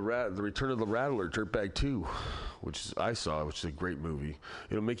the Return of the Rattler, Dirtbag 2, which I saw, which is a great movie.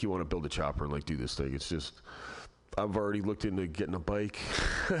 It'll make you want to build a chopper and do this thing. It's just, I've already looked into getting a bike.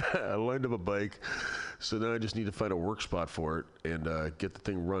 I lined up a bike, so now I just need to find a work spot for it and get the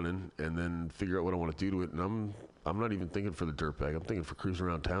thing running, and then figure out what I want to do to it. And I'm not even thinking for the dirt bag. I'm thinking for cruising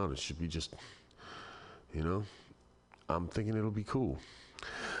around town. It should be just, I'm thinking it'll be cool.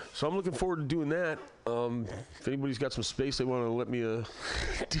 So I'm looking forward to doing that. If anybody's got some space they want to let me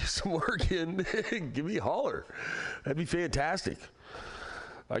do some work in, give me a holler. That'd be fantastic.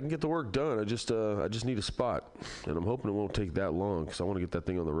 I can get the work done. I just need a spot, and I'm hoping it won't take that long because I want to get that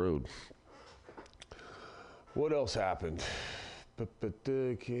thing on the road. What else happened?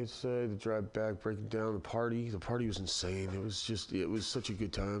 Can't say the drive back, breaking down the party. The party was insane. It was such a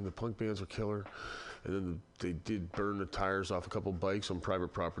good time. The punk bands were killer. And then they did burn the tires off a couple bikes on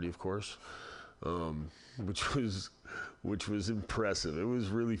private property, of course, which was impressive. It was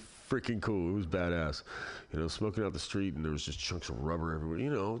really freaking cool. It was badass. Smoking out the street, and there was just chunks of rubber everywhere.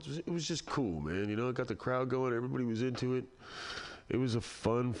 It was just cool, man. It got the crowd going. Everybody was into it. It was a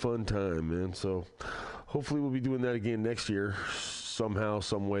fun time, man. So hopefully we'll be doing that again next year, somehow,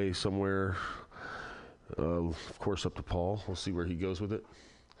 some way, somewhere. Of course, up to Paul. We'll see where he goes with it.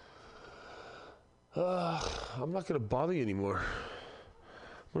 I'm not going to bother you anymore.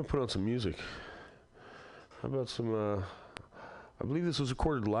 I'm going to put on some music. How about some, I believe this was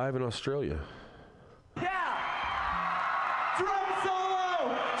recorded live in Australia. Yeah! Drum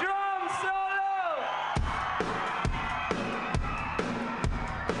solo! Drum solo!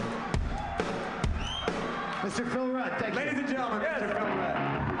 Mr. Phil Rudd, thank you. Ladies and gentlemen, Mr. Phil Rudd.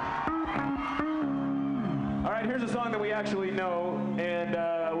 All right, here's a song that we actually know, and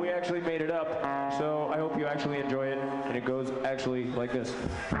we actually made it up. So I hope you actually enjoy it, and it goes actually like this.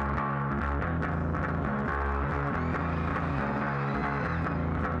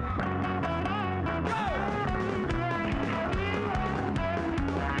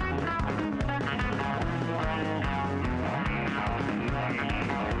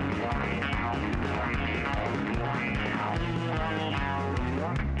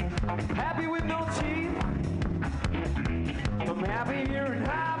 Happy with no teeth. I'm happy here in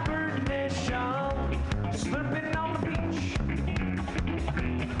hibernation, slipping on the beach.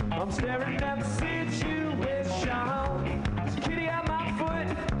 I'm staring at the situation. There's a kitty at my foot,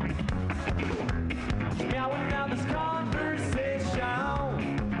 she's meowing down this conversation,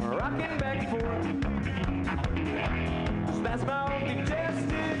 rocking back and forth. 'Cause that's my only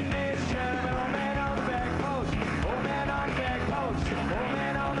destination. Oh man on the back post, oh man on the back post, oh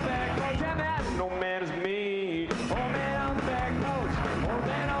man on the back post, and that no man is me. Oh man on the back post, oh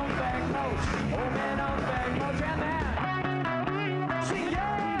man on the back post, oh man on the back post, and that. See, yeah.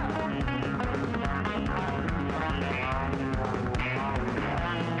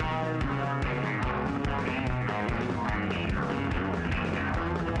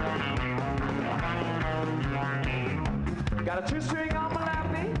 Got a two-string on my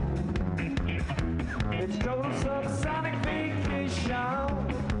lappy. It's total subsonic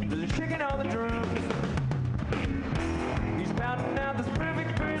vacation. There's a chicken on the drums. He's pounding out this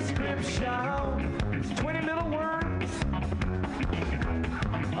perfect prescription. It's 20 little words.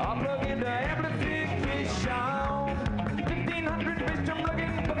 I'll plug into amplification. 1,500 bitch, I'm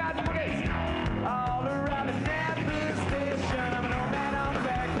looking for God buckets. All around the Napa station. I'm an old man on the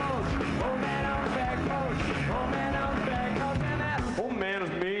back post. Old man on the back post. Old man on the back post. And that old man is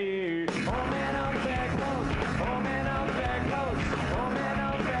me. Old man on the back post. Old man on the back post. Old man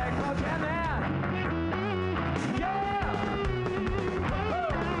on the back post. And that. Yeah.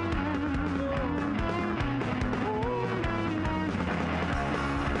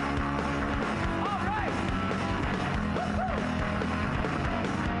 All right.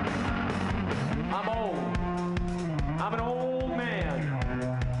 I'm old. I'm an old man.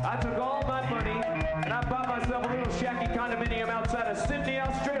 I took all my money and I bought myself a little shacky condominium outside of Sydney,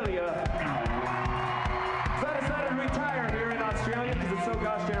 Australia. So I decided to retire here in Australia because it's so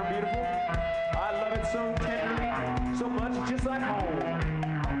gosh darn beautiful. I love it so tenderly, so much, just like home.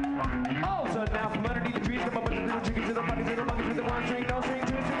 All of a sudden now from underneath the trees come up with the little chickens, little bunnies, little monkeys with the one string, no string, two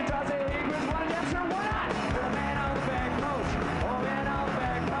string guitars, hey, Chris, one, yes sir, why not? Oh man on the back post, oh man on the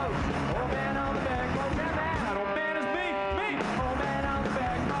back post, oh man on the back post, and that old man is me, oh man on the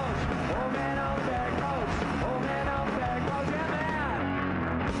back post, oh man on the back post, oh man on the back post, and that.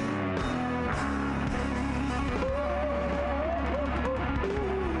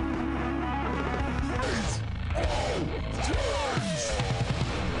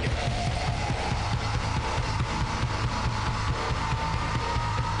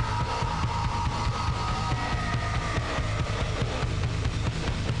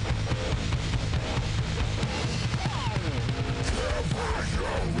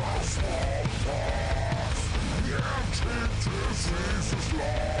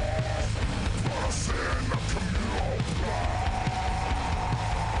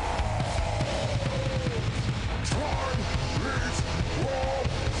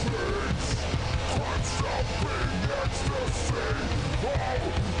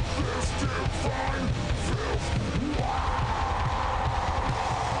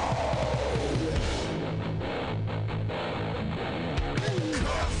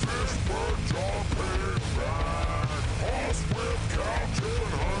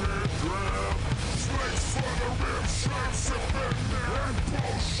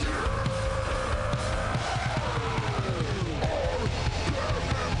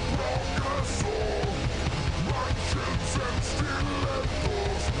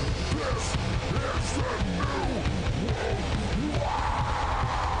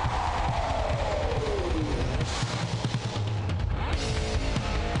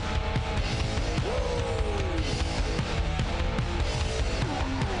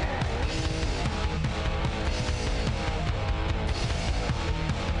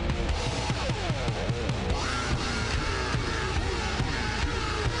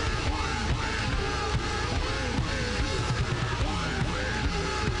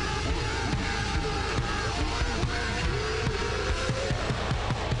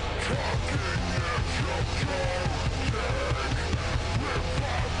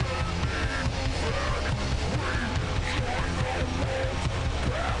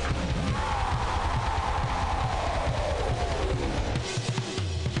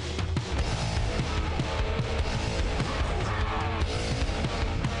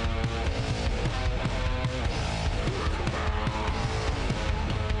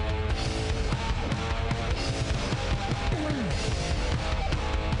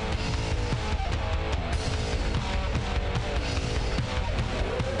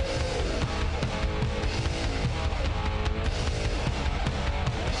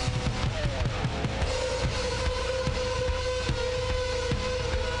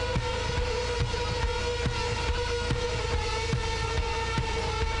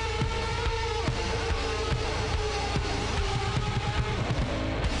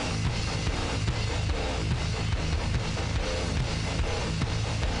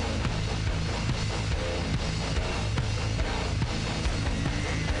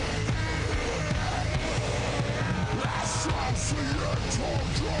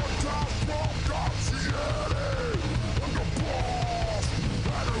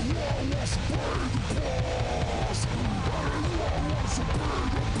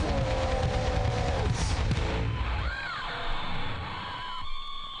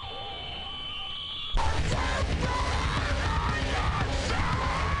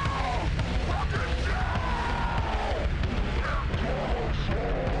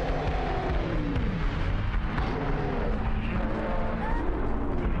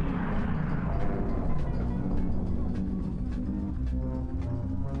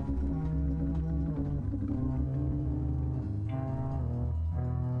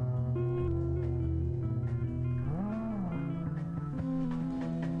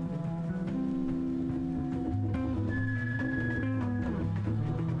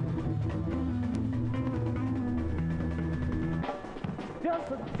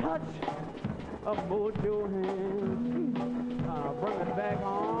 Just a touch of both your hands, I'll bring it back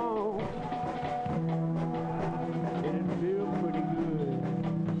home. It'll feel pretty good.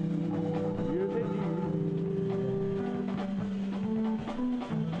 Yes, it do.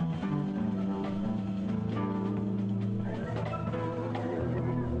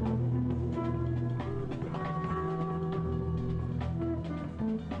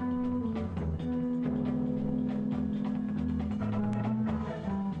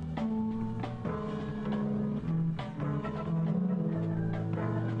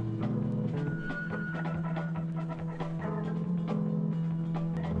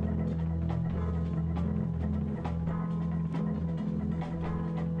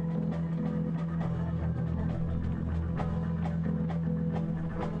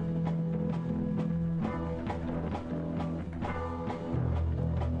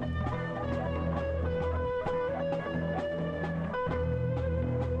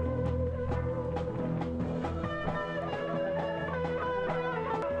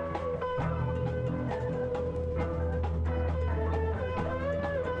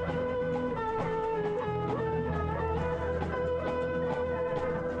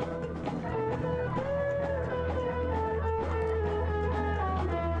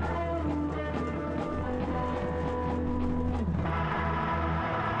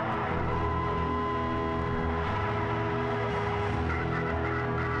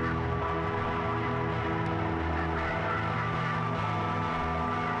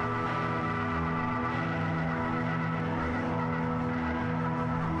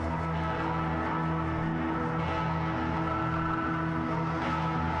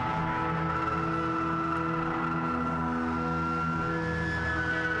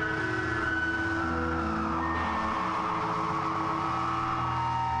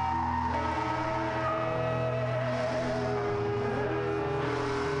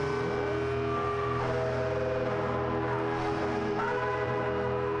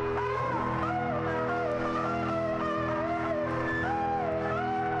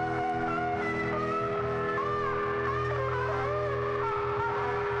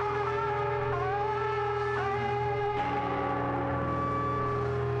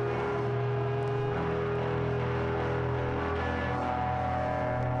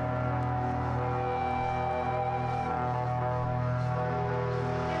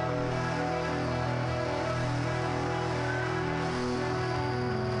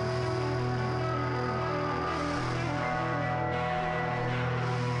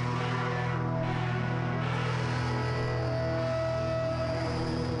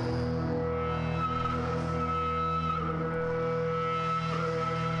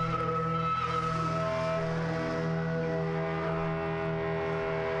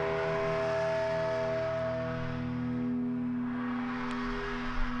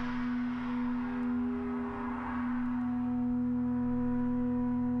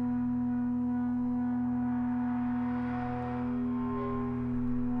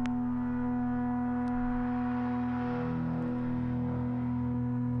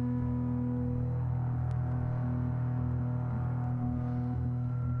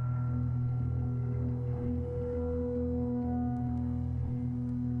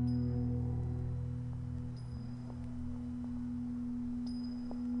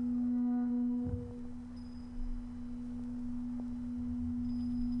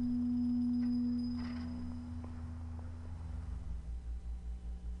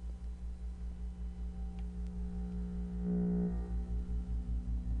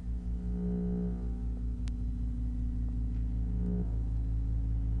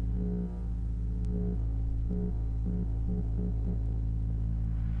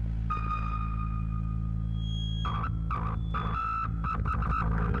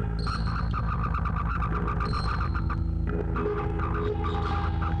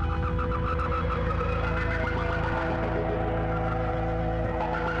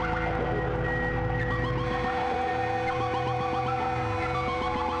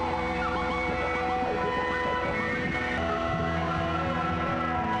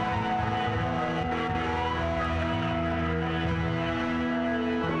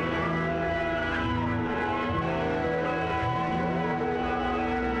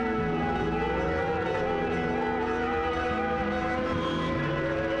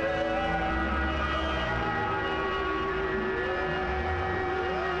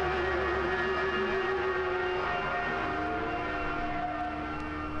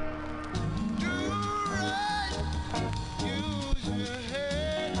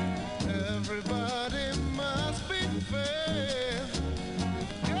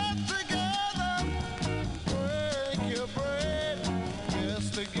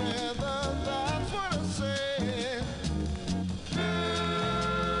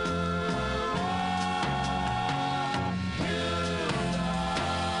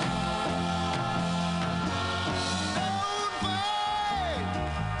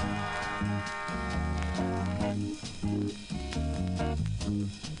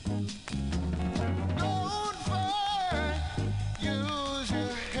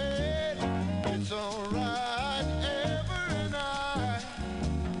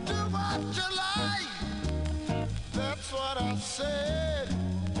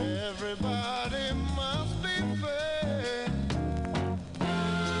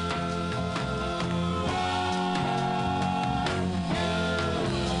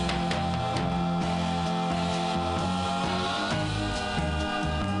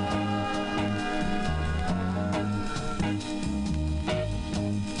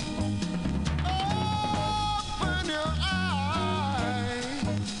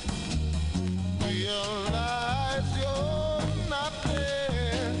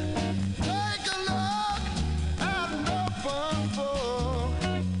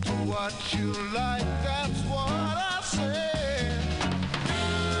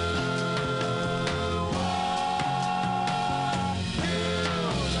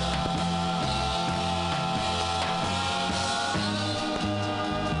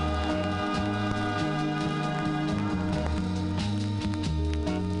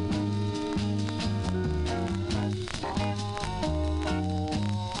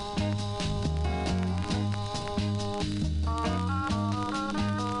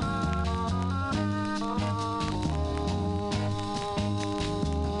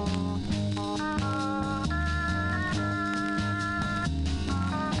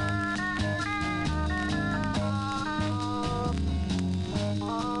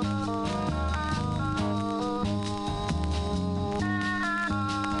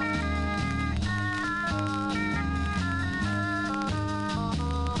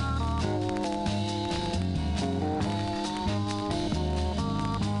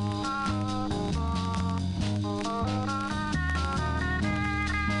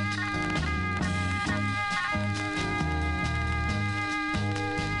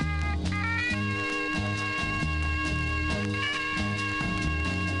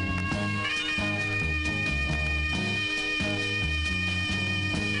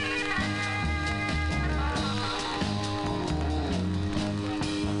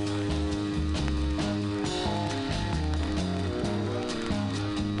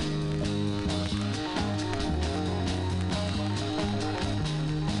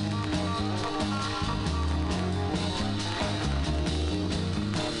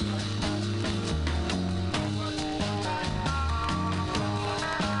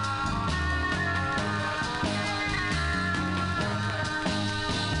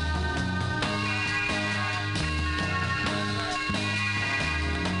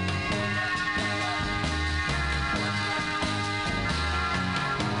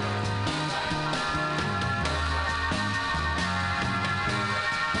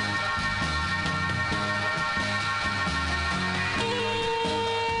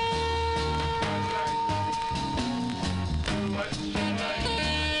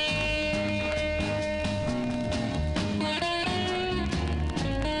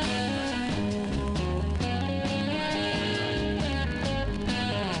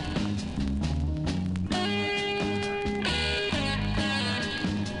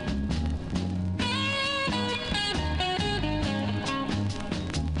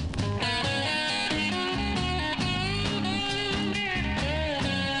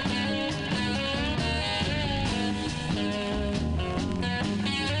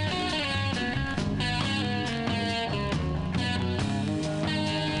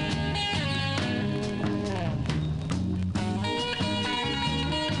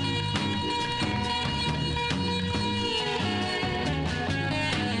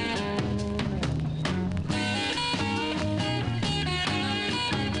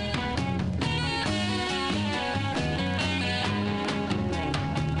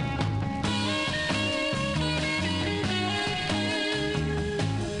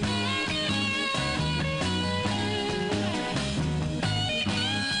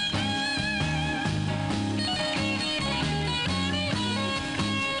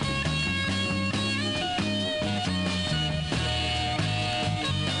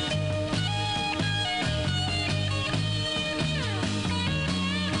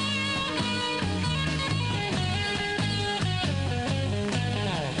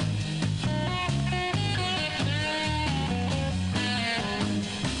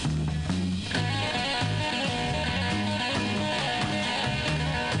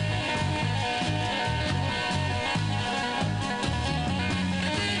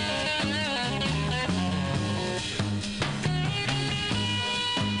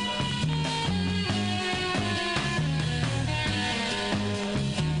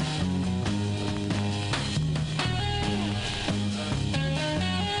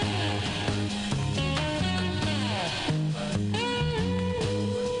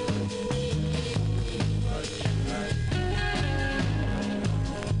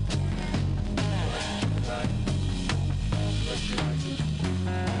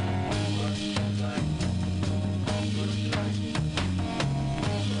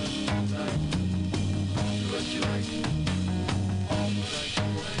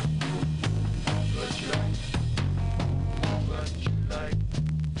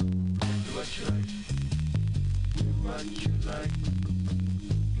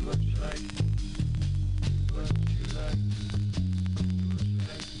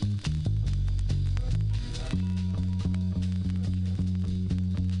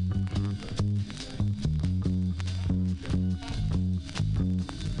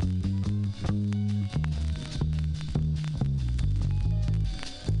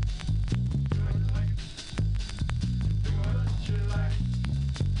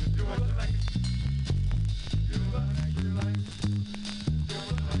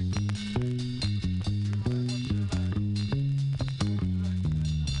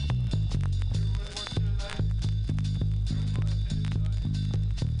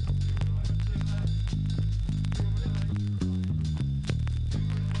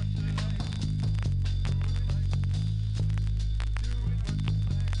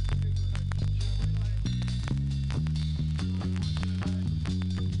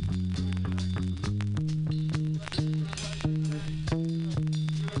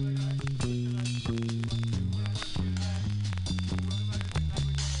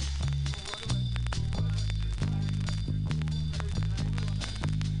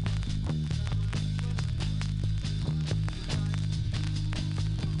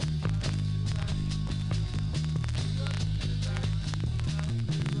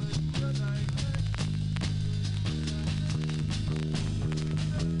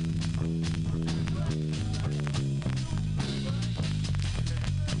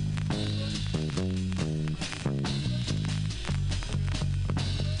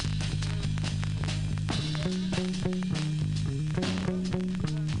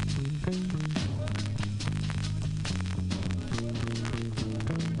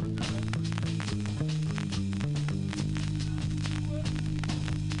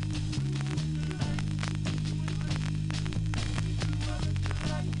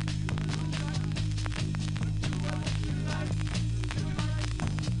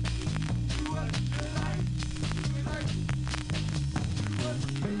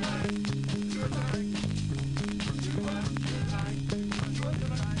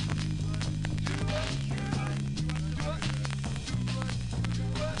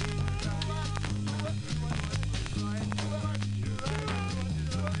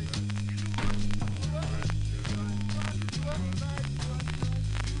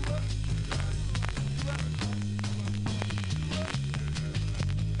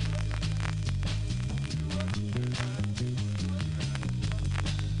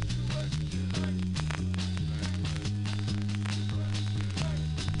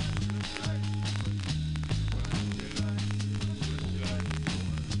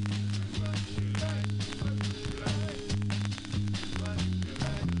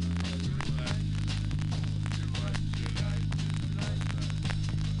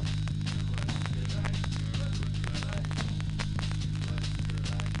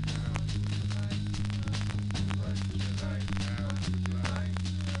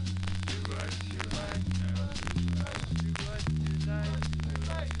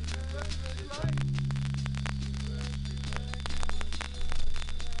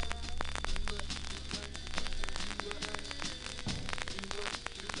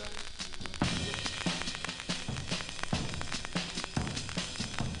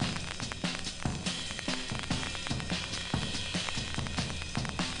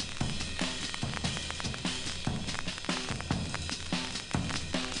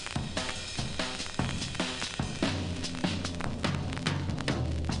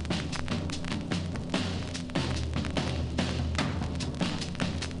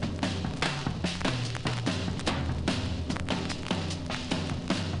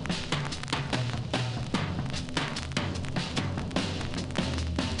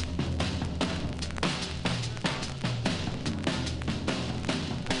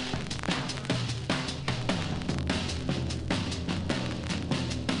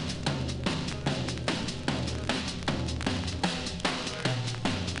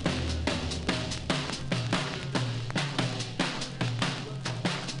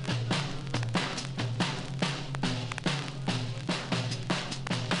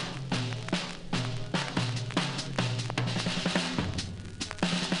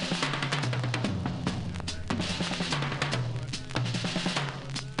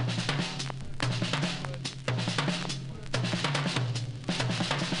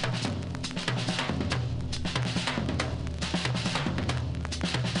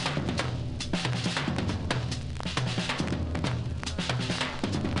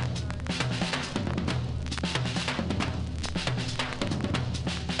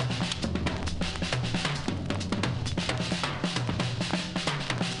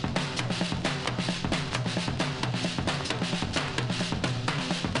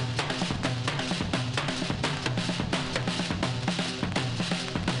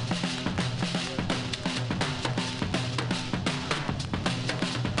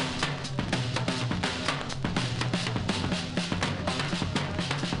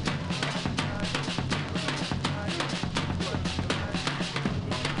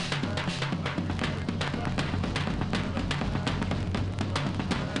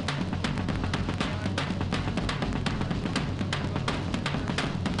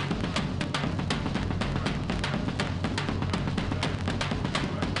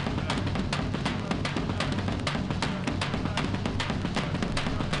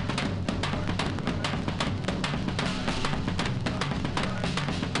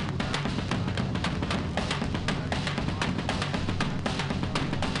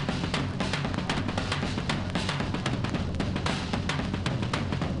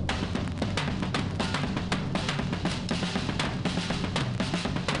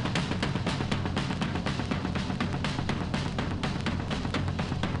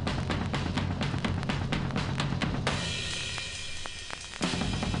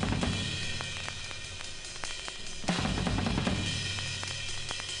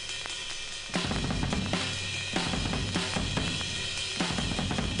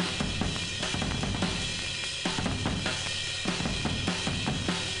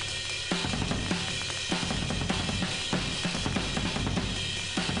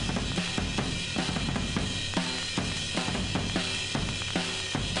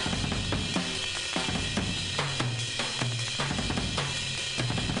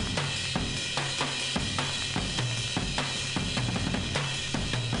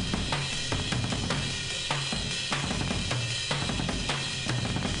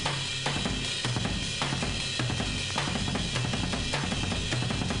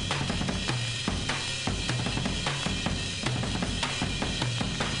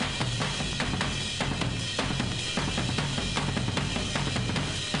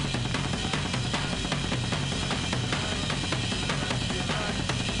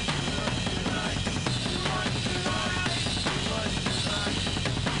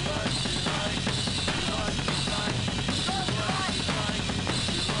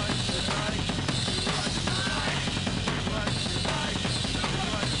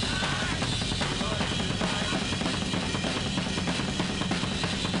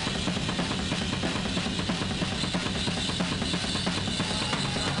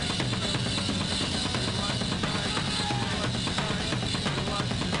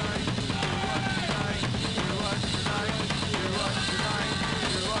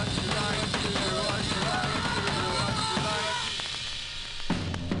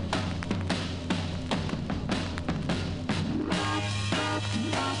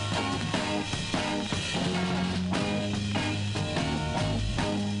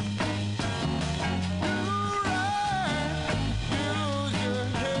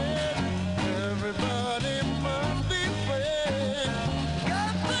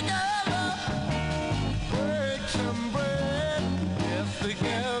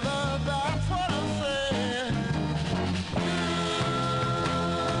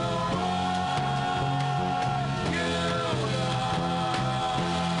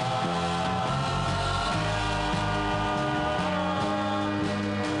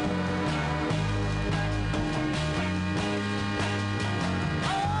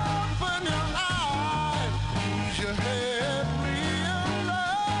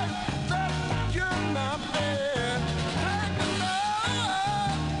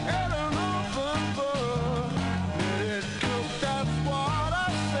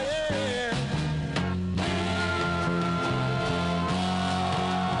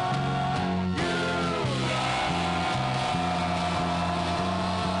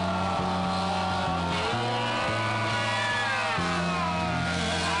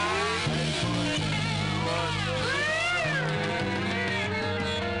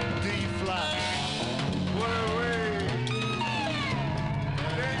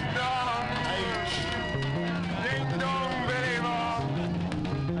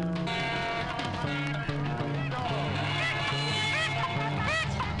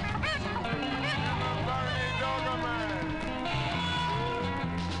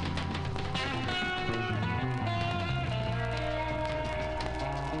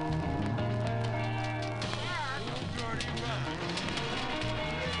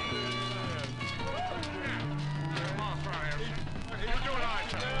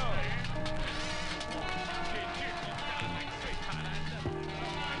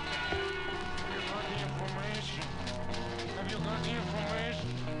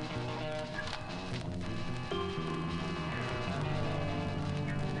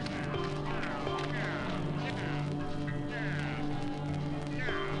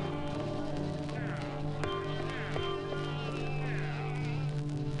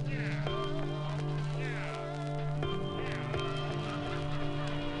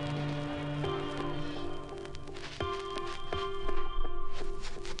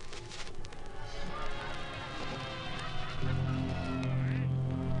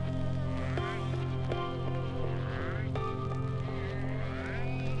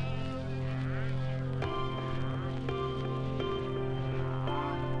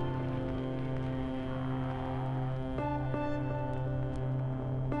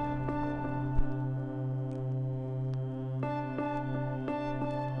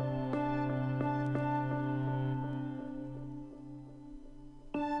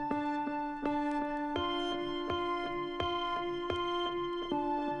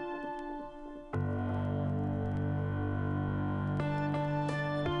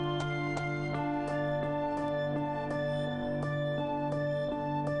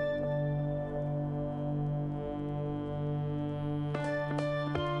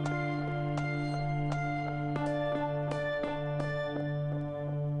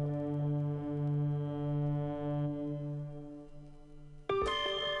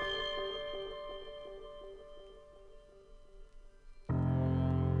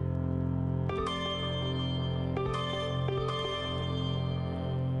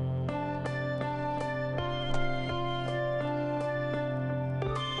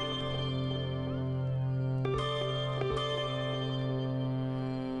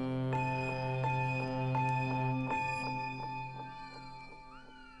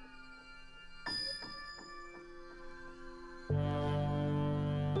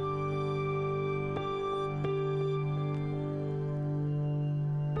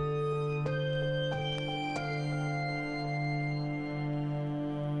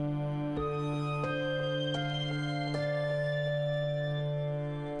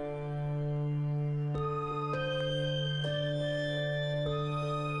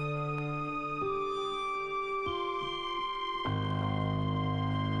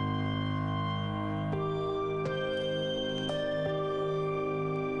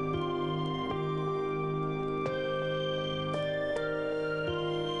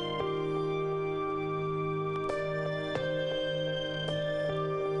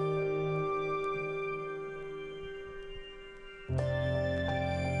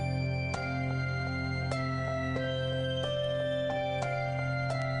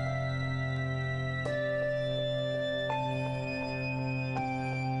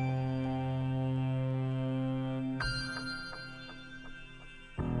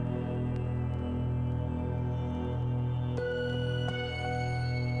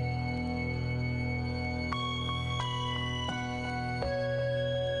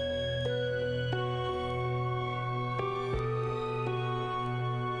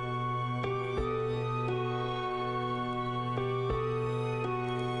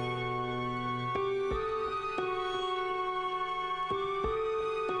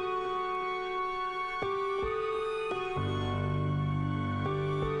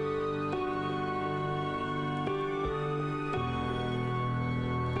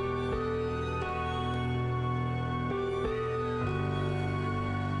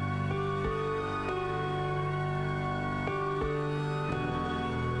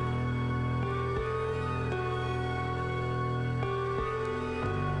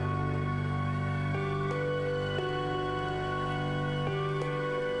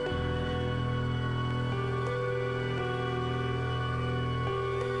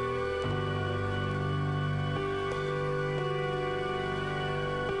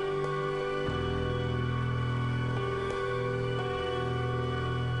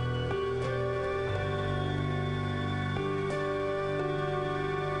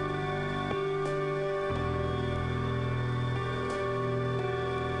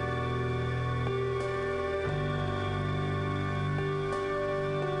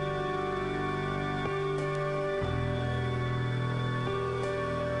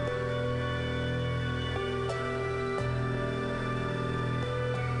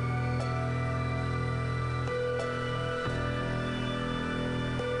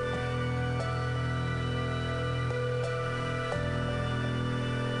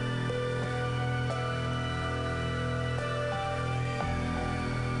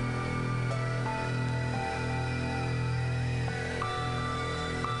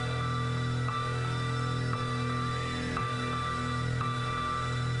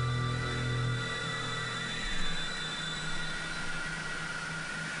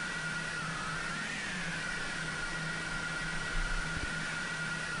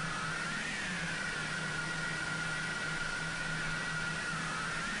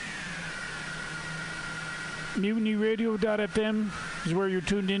 MutinyRadio.fm is where you're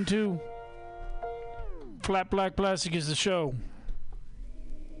tuned into. Flat Black Plastic is the show.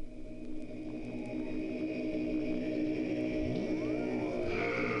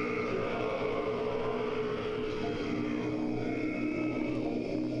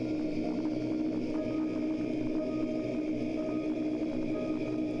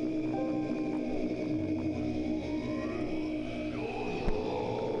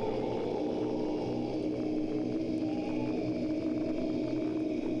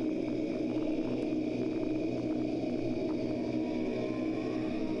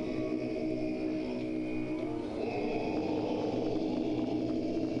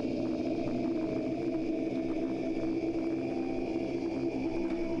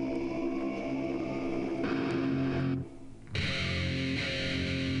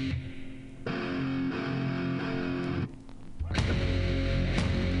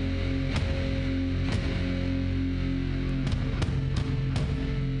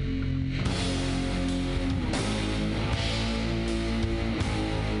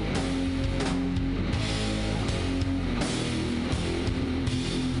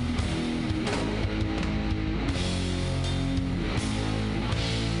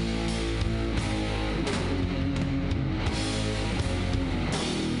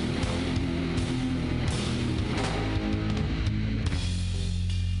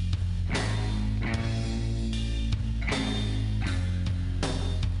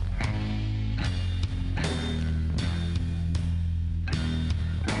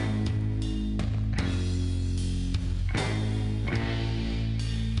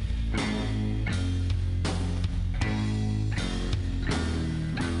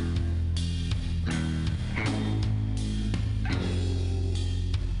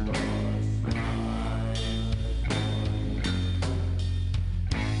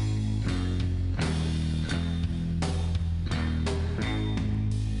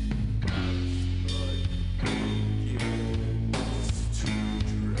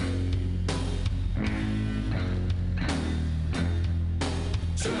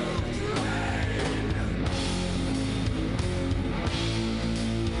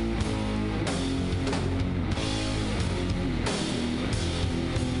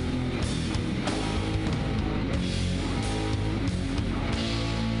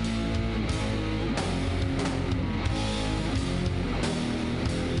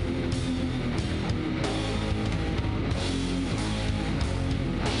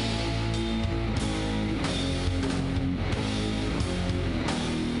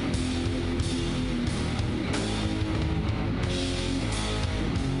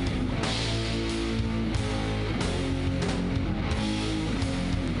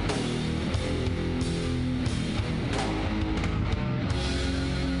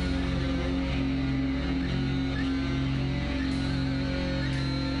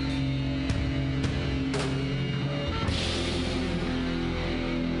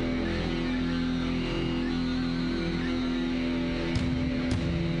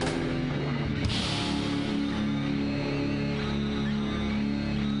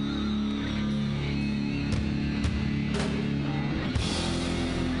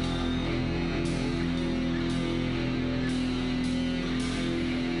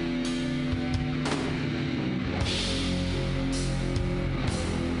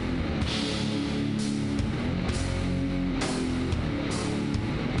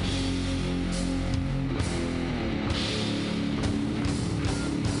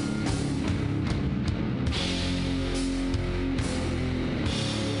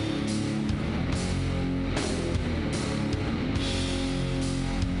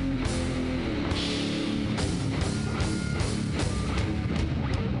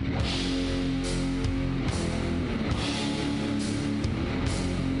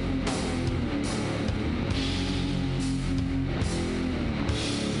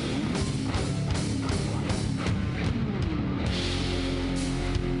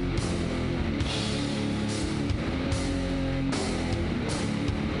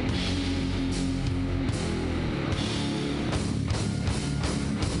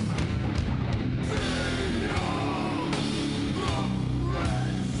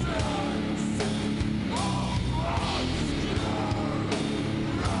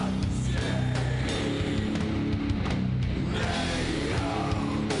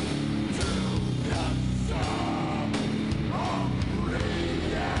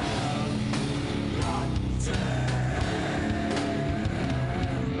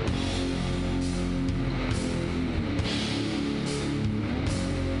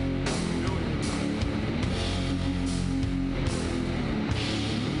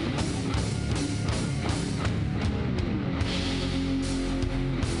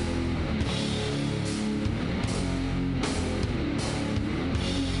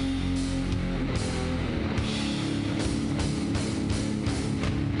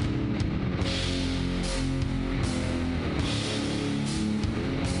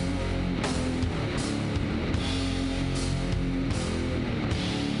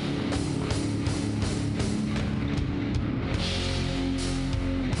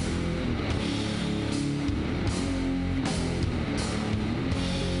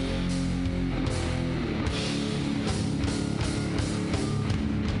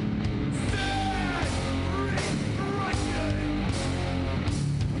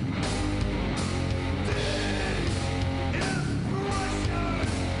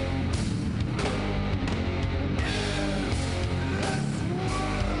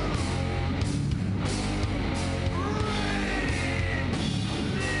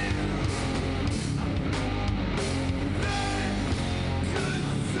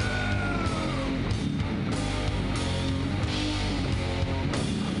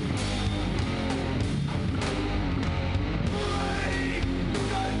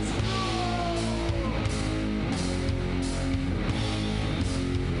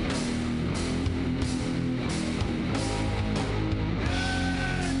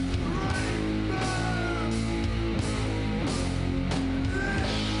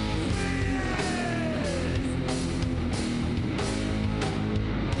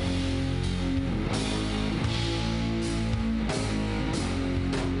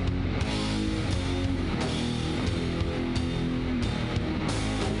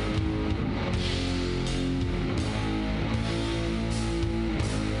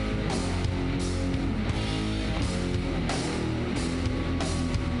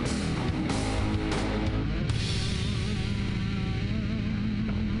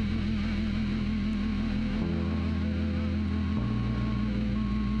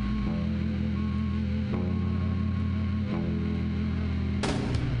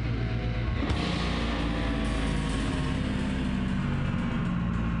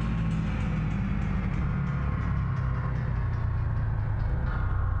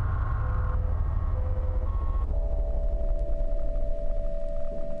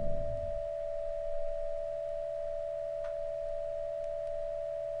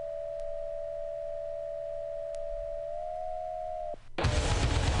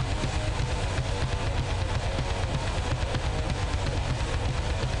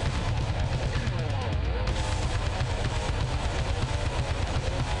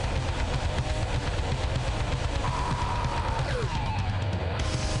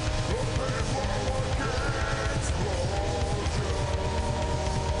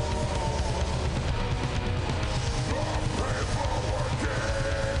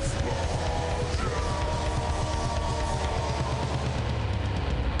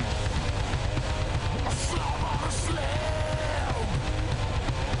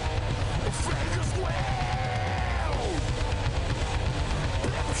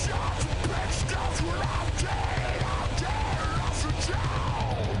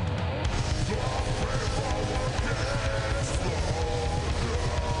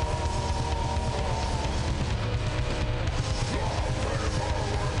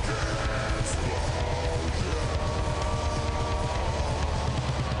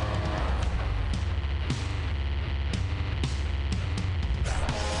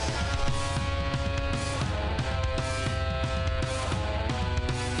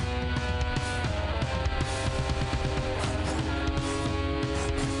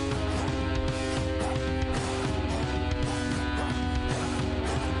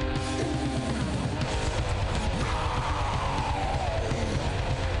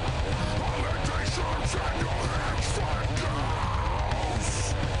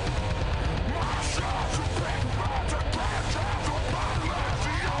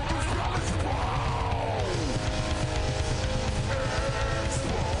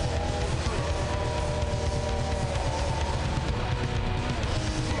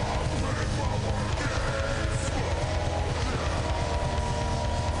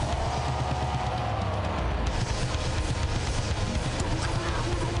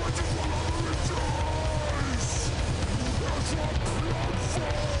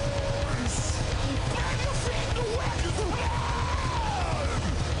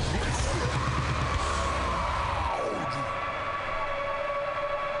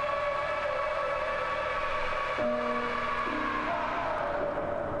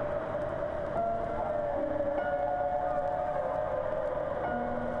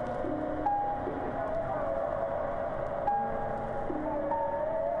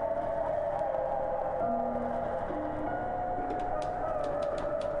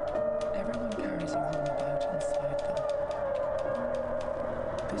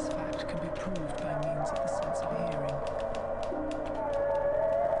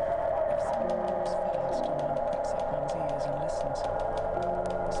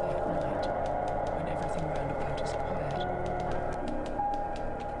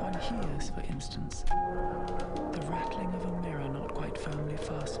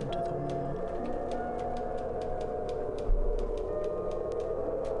 fastened to the wall.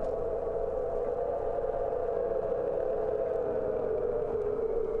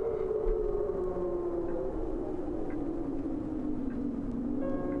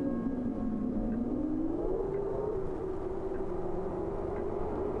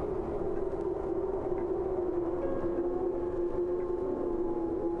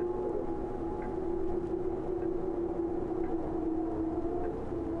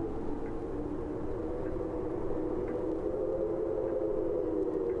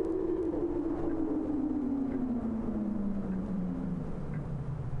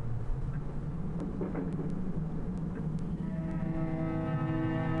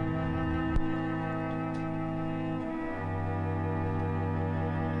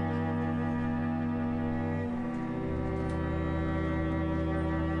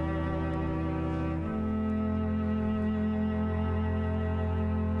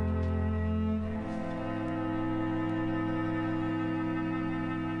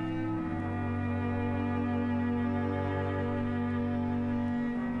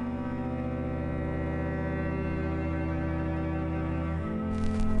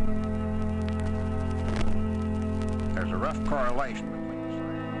 There's a rough correlation between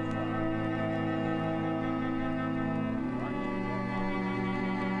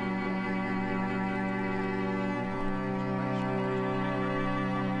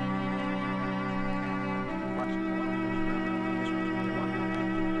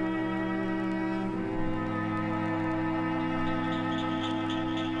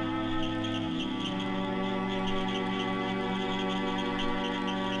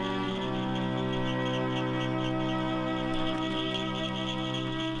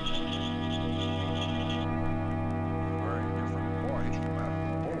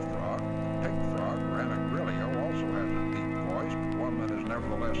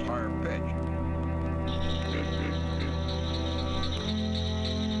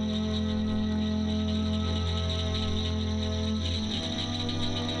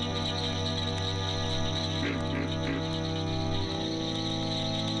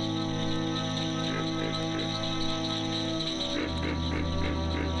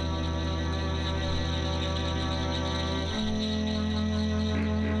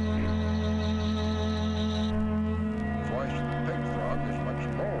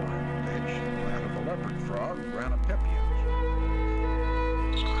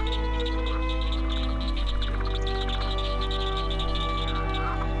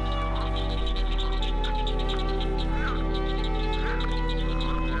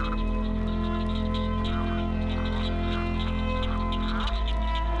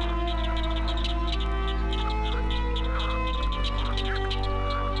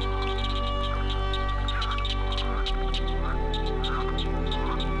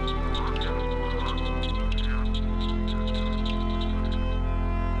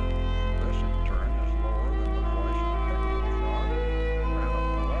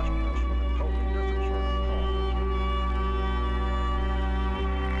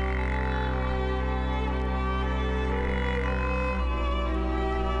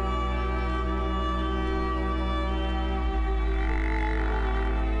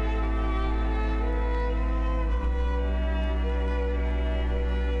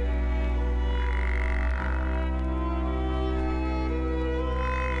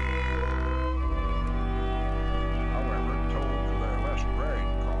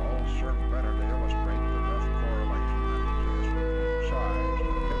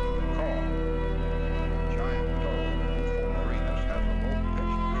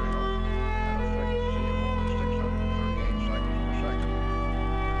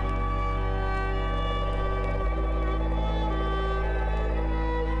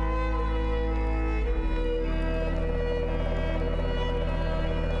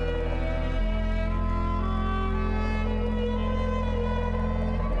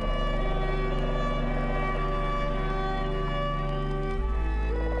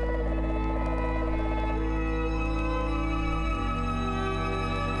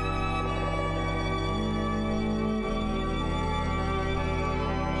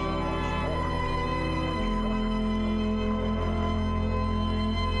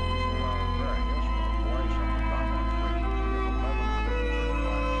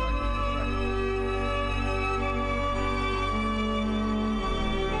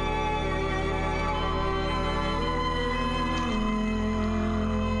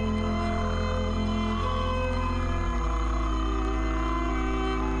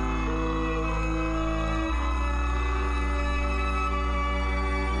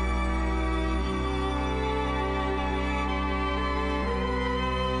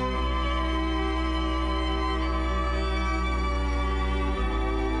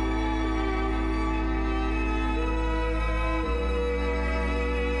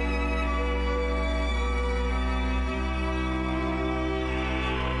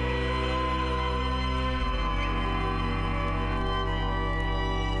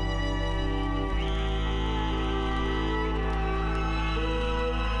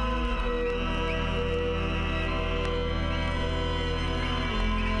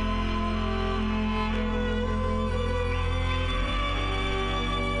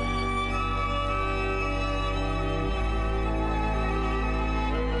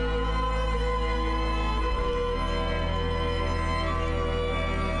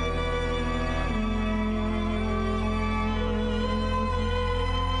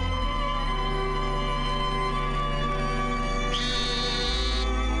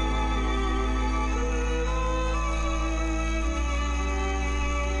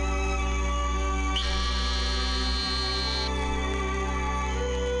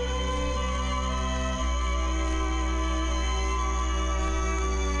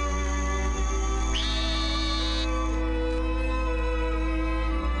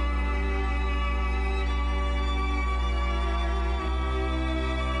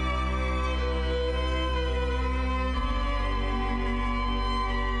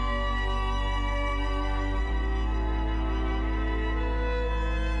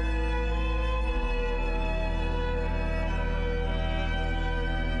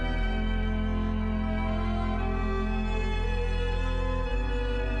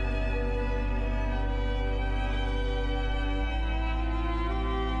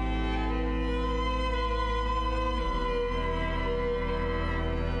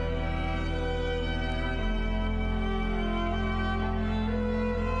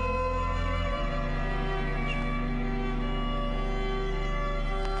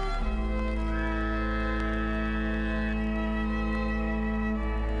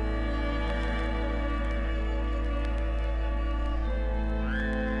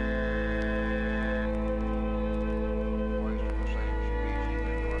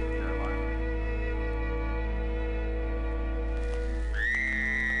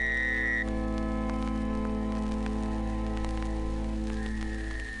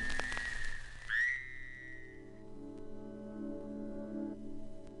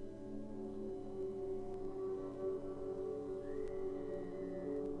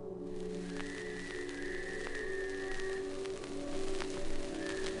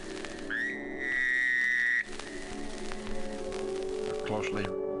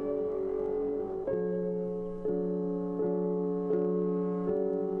mostly.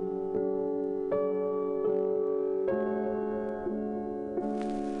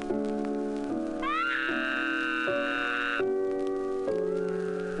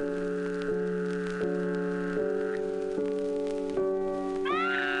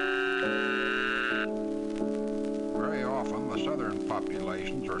 Very often, the southern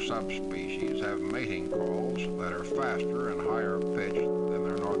populations or subspecies have mating calls that are faster and higher pitched than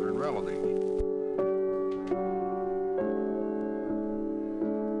their northern relatives.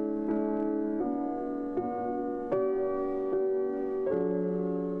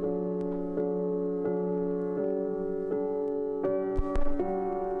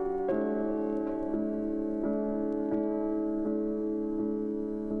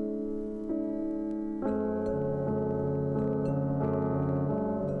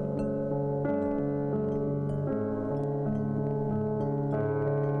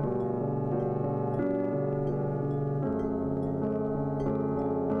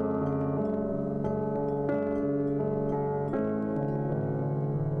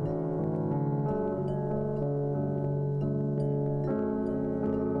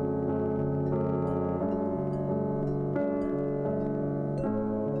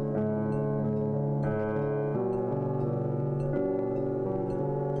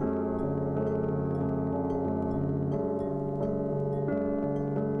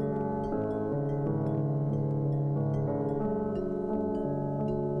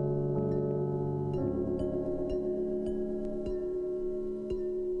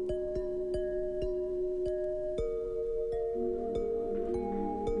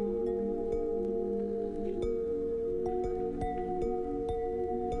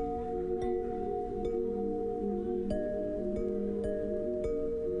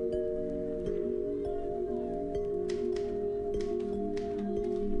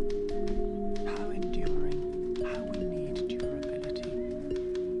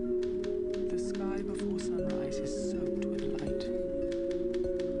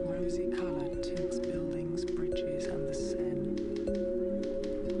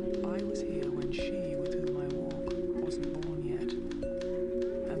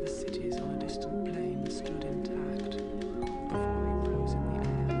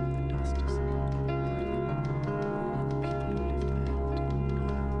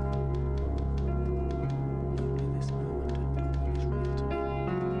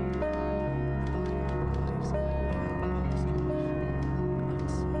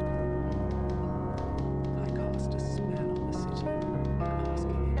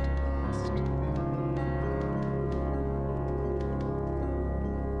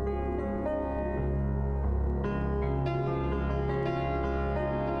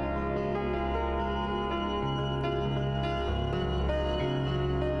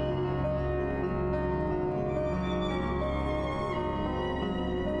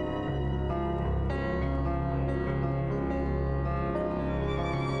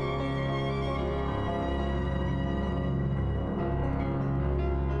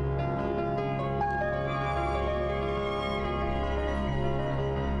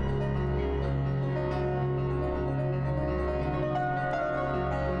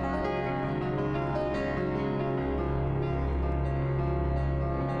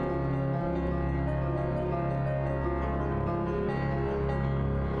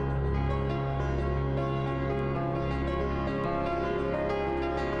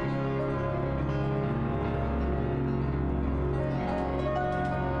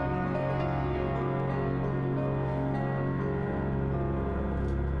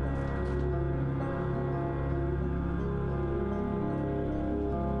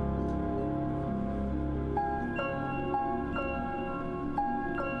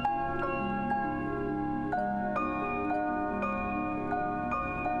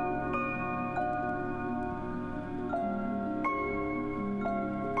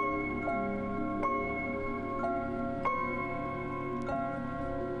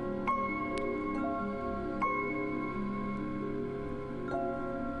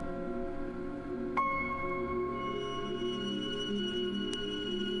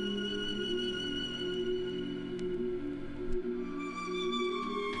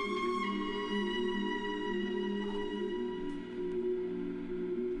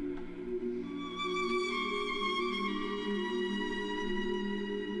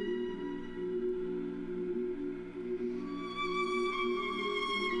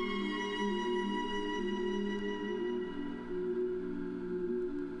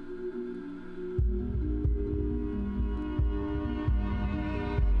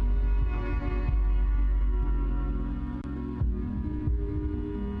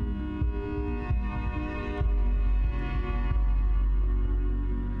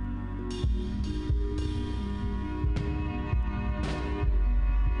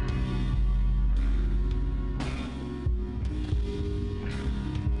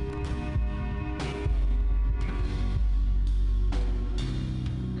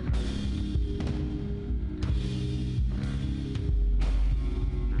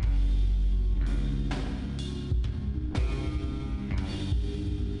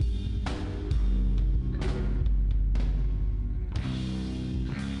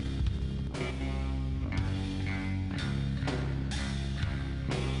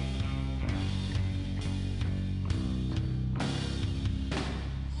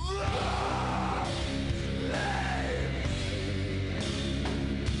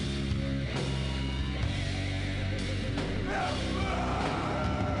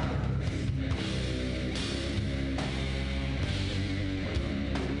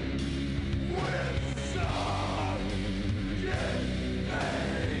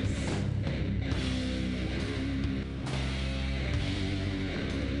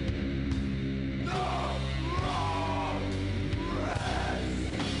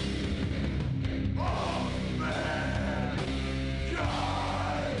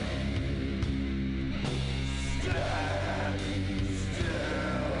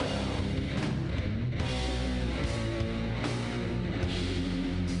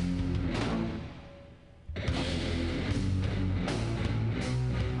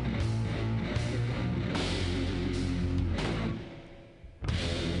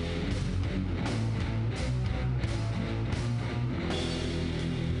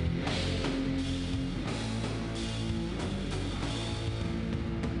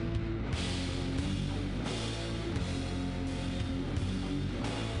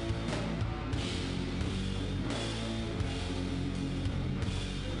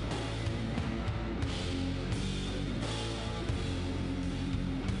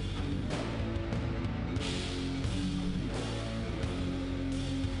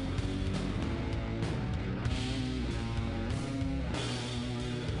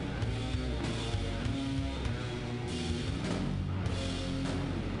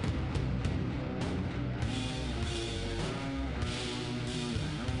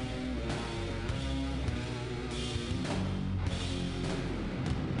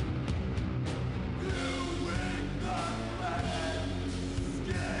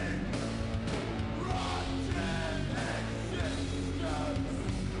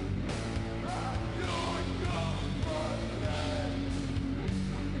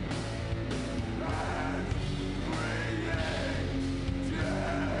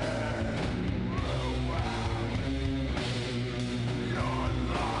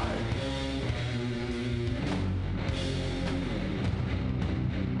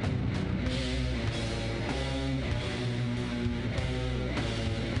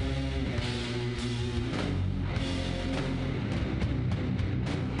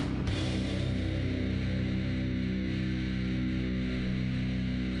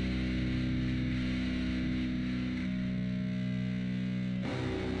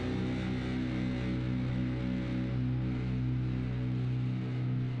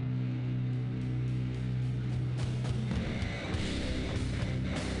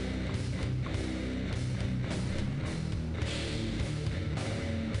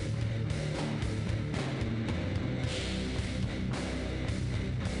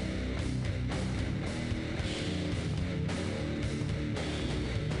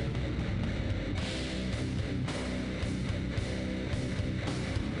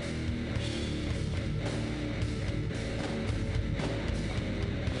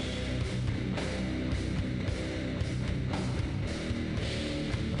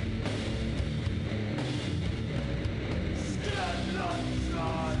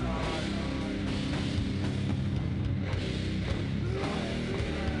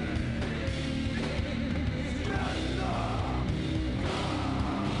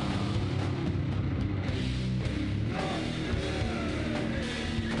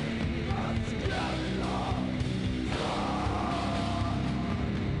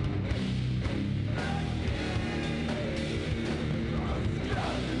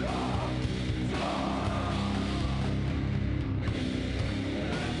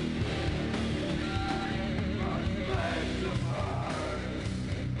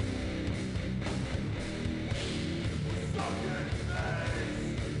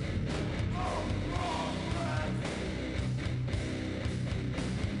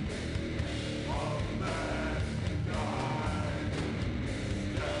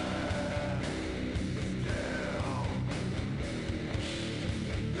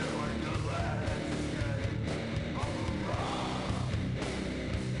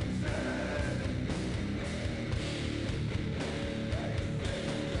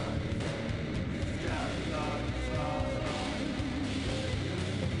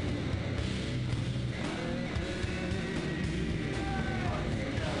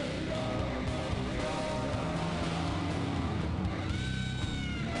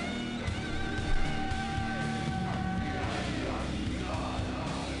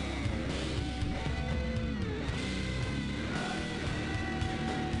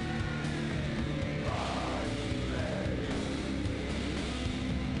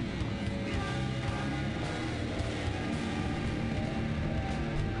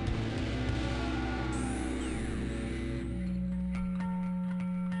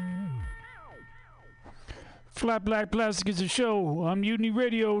 Flat Black Plastic is a show on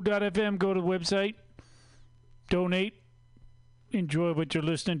MutinyRadio.fm. Go to the website. Donate. Enjoy what you're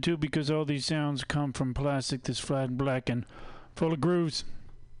listening to because all these sounds come from plastic that's flat and black and full of grooves.